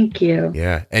 thank you.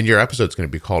 Yeah. And your episode's going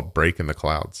to be called Break in the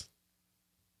Clouds.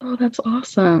 Oh, that's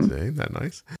awesome. Isn't that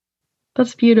nice?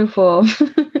 That's beautiful.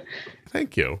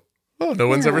 Thank you. Oh, no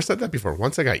one's ever said that before.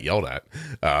 Once I got yelled at.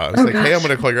 I was like, hey, I'm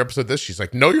going to call your episode this. She's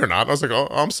like, no, you're not. I was like, oh,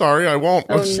 I'm sorry. I won't.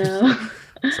 Oh, no.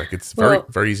 It's like, it's very,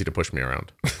 very easy to push me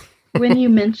around. When you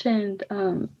mentioned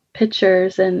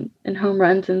pitchers and home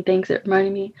runs and things, it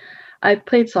reminded me, I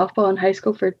played softball in high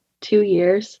school for 2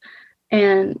 years.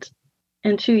 And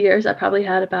in 2 years, I probably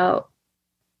had about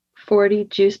 40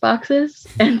 juice boxes.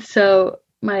 And so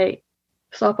my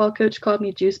softball coach called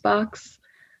me Juice Box,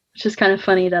 which is kind of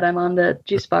funny that I'm on the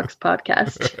Juice Box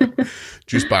podcast.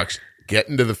 Juice Box, get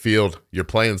into the field. You're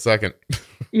playing second.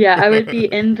 Yeah, I would be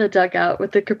in the dugout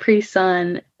with the Capri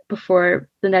Sun before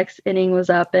the next inning was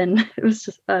up, and it was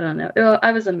just, I don't know.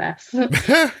 I was a mess.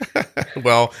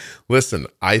 Well, listen,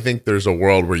 I think there's a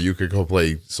world where you could go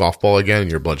play softball again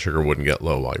and your blood sugar wouldn't get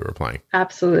low while you were playing.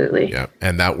 Absolutely. Yeah.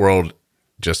 And that world,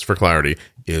 just for clarity,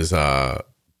 is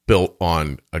built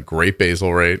on a great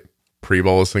basal rate,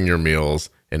 pre-bolusing your meals,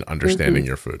 and understanding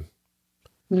your food.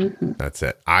 Mm-hmm. That's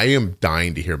it. I am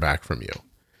dying to hear back from you.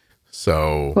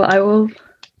 So, well, I will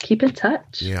keep in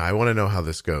touch. Yeah, I want to know how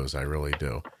this goes. I really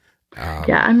do.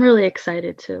 Yeah, I'm really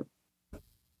excited to.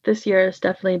 This year has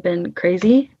definitely been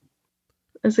crazy,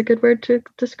 is a good word to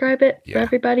describe it for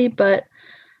everybody, but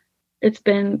it's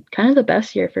been kind of the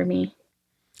best year for me.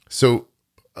 So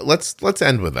let's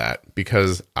end with that,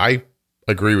 because I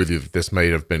agree with you that this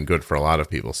might have been good for a lot of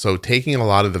people. So taking a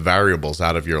lot of the variables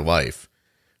out of your life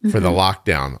for the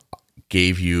lockdown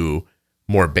gave you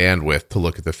more bandwidth to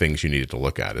look at the things you needed to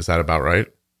look at. Is that about right?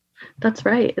 That's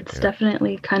right. It's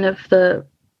definitely kind of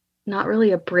not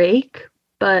really a break,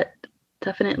 but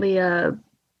definitely a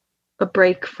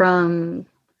break from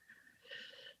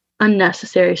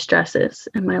unnecessary stresses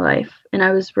in my life. And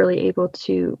I was really able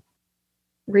to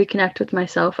reconnect with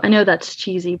myself. I know that's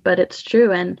cheesy, but it's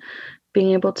true. And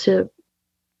being able to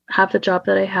have the job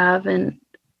that I have and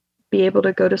be able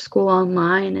to go to school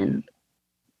online and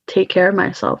take care of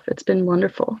myself, it's been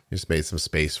wonderful. Just made some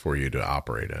space for you to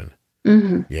operate in.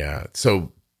 Mm-hmm. Yeah.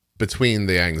 So between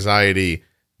the anxiety,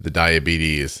 the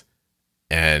diabetes,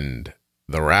 and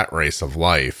the rat race of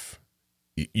life,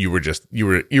 you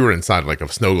were inside like a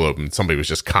snow globe, and somebody was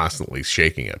just constantly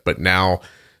shaking it. But now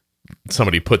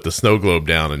somebody put the snow globe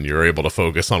down, and you're able to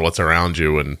focus on what's around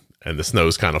you, and the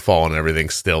snow's kind of falling and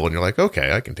everything's still, and you're like,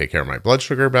 okay, I can take care of my blood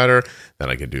sugar better. Then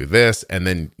I can do this. And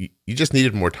then you just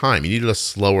needed more time. You needed a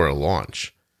slower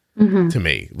launch. To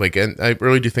me, like, and I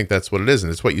really do think that's what it is.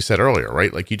 And it's what you said earlier,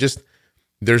 right? Like,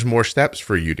 there's more steps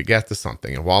for you to get to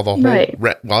something. And while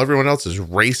while everyone else is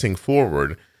racing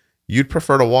forward, you'd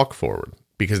prefer to walk forward,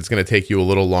 because it's going to take you a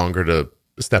little longer to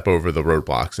step over the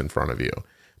roadblocks in front of you.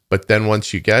 But then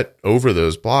once you get over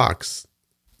those blocks,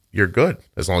 you're good,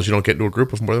 as long as you don't get into a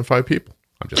group of more than 5 people.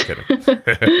 I'm just kidding.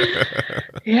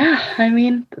 Yeah, I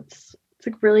mean, it's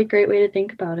a really great way to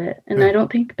think about it. And I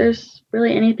don't think there's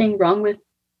really anything wrong with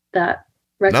that,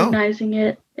 recognizing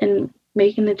it and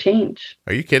making the change.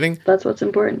 Are you kidding? That's what's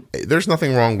important. There's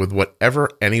nothing wrong with whatever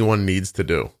anyone needs to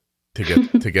do to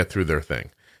get to get through their thing.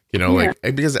 Like,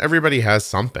 because everybody has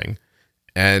something,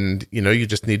 and you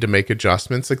just need to make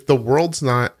adjustments. Like, the world's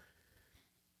not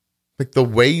like, the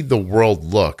way the world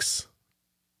looks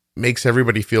makes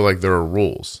everybody feel like there are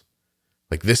rules.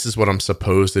 Like, this is what I'm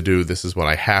supposed to do. This is what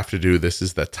I have to do. This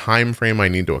is the time frame I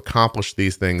need to accomplish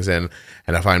these things in.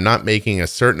 And if I'm not making a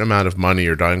certain amount of money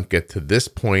or don't get to this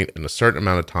point in a certain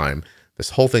amount of time,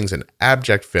 this whole thing's an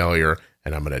abject failure,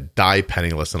 and I'm going to die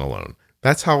penniless and alone.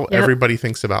 That's how everybody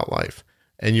thinks about life.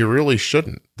 And you really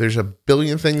shouldn't. There's a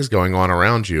billion things going on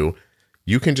around you.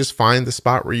 You can just find the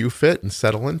spot where you fit and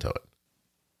settle into it.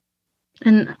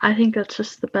 And I think that's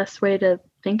just the best way to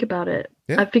think about it.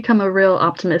 Yeah. I've become a real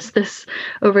optimist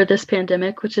over this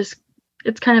pandemic, which is,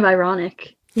 it's kind of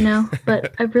ironic,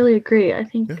 but I really agree. I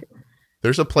think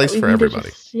there's a place for everybody.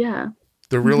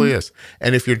 There really is.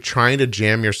 And if you're trying to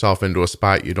jam yourself into a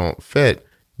spot you don't fit,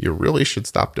 you really should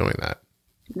stop doing that.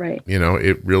 Right.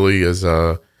 It really is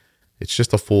it's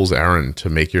just a fool's errand to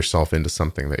make yourself into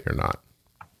something that you're not.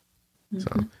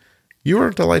 So you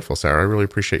are delightful, Sarah. I really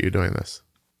appreciate you doing this.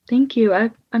 Thank you.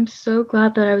 I'm so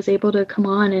glad that I was able to come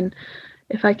on, and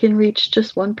if I can reach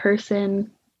just one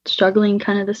person struggling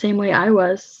kind of the same way I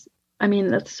was, I mean,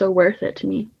 that's so worth it to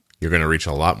me. You're going to reach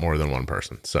a lot more than one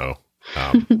person. So,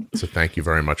 so thank you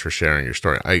very much for sharing your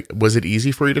story. Was it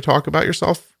easy for you to talk about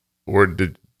yourself, or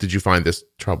did you find this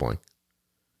troubling?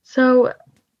 So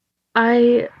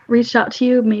I reached out to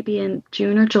you maybe in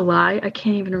June or July. I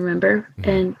can't even remember. Mm-hmm.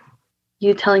 And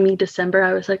you telling me December,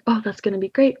 I was like, oh, that's going to be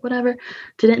great. Whatever.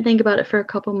 Didn't think about it for a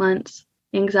couple months.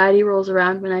 Anxiety rolls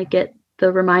around when I get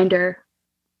the reminder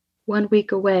 1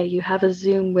 week away, you have a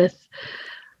Zoom with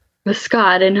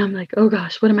Scott. And I'm like, oh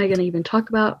gosh, what am I going to even talk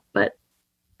about? But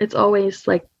it's always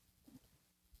like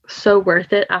so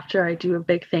worth it after I do a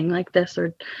big thing like this,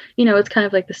 or, it's kind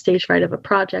of like the stage fright of a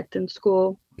project in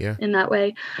school. Yeah. In that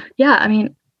way. Yeah. I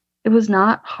mean, it was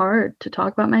not hard to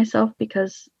talk about myself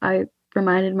because I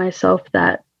reminded myself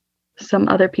that some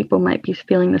other people might be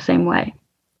feeling the same way.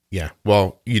 Yeah.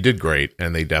 Well, you did great,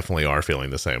 and they definitely are feeling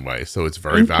the same way. So it's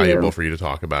very valuable for you to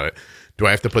talk about it. Do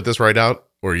I have to put this right out,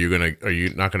 or are you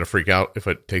not gonna freak out if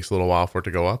it takes a little while for it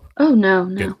to go up? Oh no.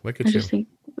 Look at I you. just think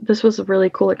this was a really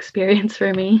cool experience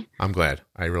for me. I'm glad.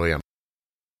 I really am.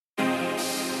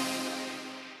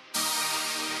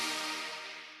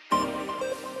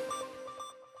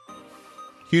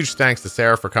 Huge thanks to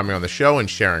Sarah for coming on the show and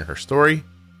sharing her story.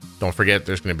 Don't forget,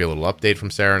 there's going to be a little update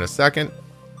from Sarah in a second.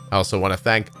 I also want to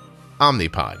thank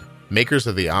Omnipod, makers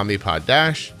of the Omnipod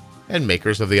Dash and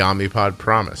makers of the Omnipod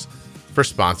Promise, for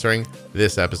sponsoring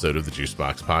this episode of the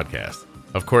Juicebox Podcast.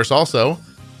 Of course, also,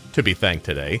 to be thanked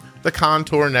today, the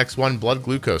Contour Next One blood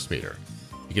glucose meter.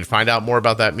 You can find out more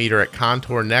about that meter at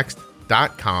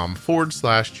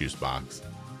contournext.com/juicebox.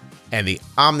 And the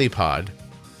Omnipod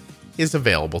is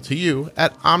available to you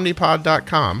at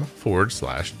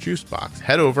omnipod.com/juicebox.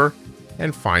 Head over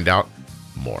and find out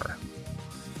more.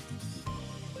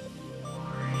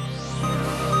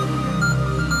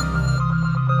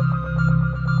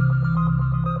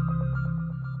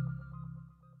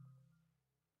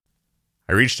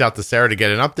 I reached out to Sarah to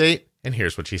get an update, and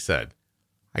here's what she said.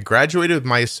 I graduated with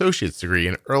my associate's degree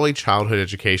in early childhood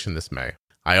education this May.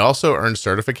 I also earned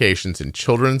certifications in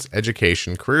children's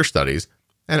education, career studies,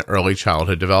 and early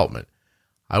childhood development.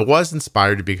 I was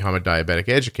inspired to become a diabetic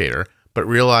educator, but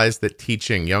realized that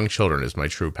teaching young children is my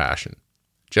true passion.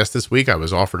 Just this week, I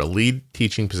was offered a lead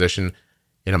teaching position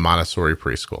in a Montessori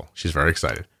preschool. She's very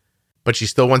excited. But she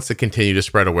still wants to continue to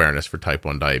spread awareness for type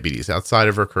 1 diabetes outside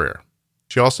of her career.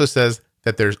 She also says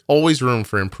that there's always room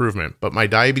for improvement, but my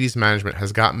diabetes management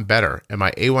has gotten better and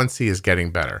my A1C is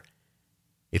getting better.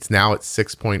 It's now at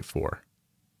 6.4.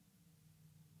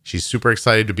 She's super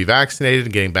excited to be vaccinated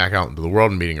and getting back out into the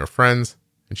world and meeting her friends,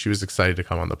 and she was excited to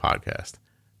come on the podcast.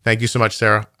 Thank you so much,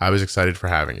 Sarah. I was excited for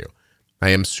having you. I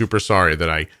am super sorry that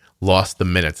I lost the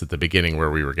minutes at the beginning where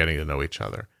we were getting to know each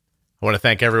other. I want to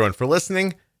thank everyone for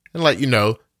listening and let you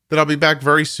know that I'll be back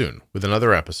very soon with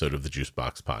another episode of the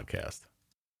Juicebox Podcast.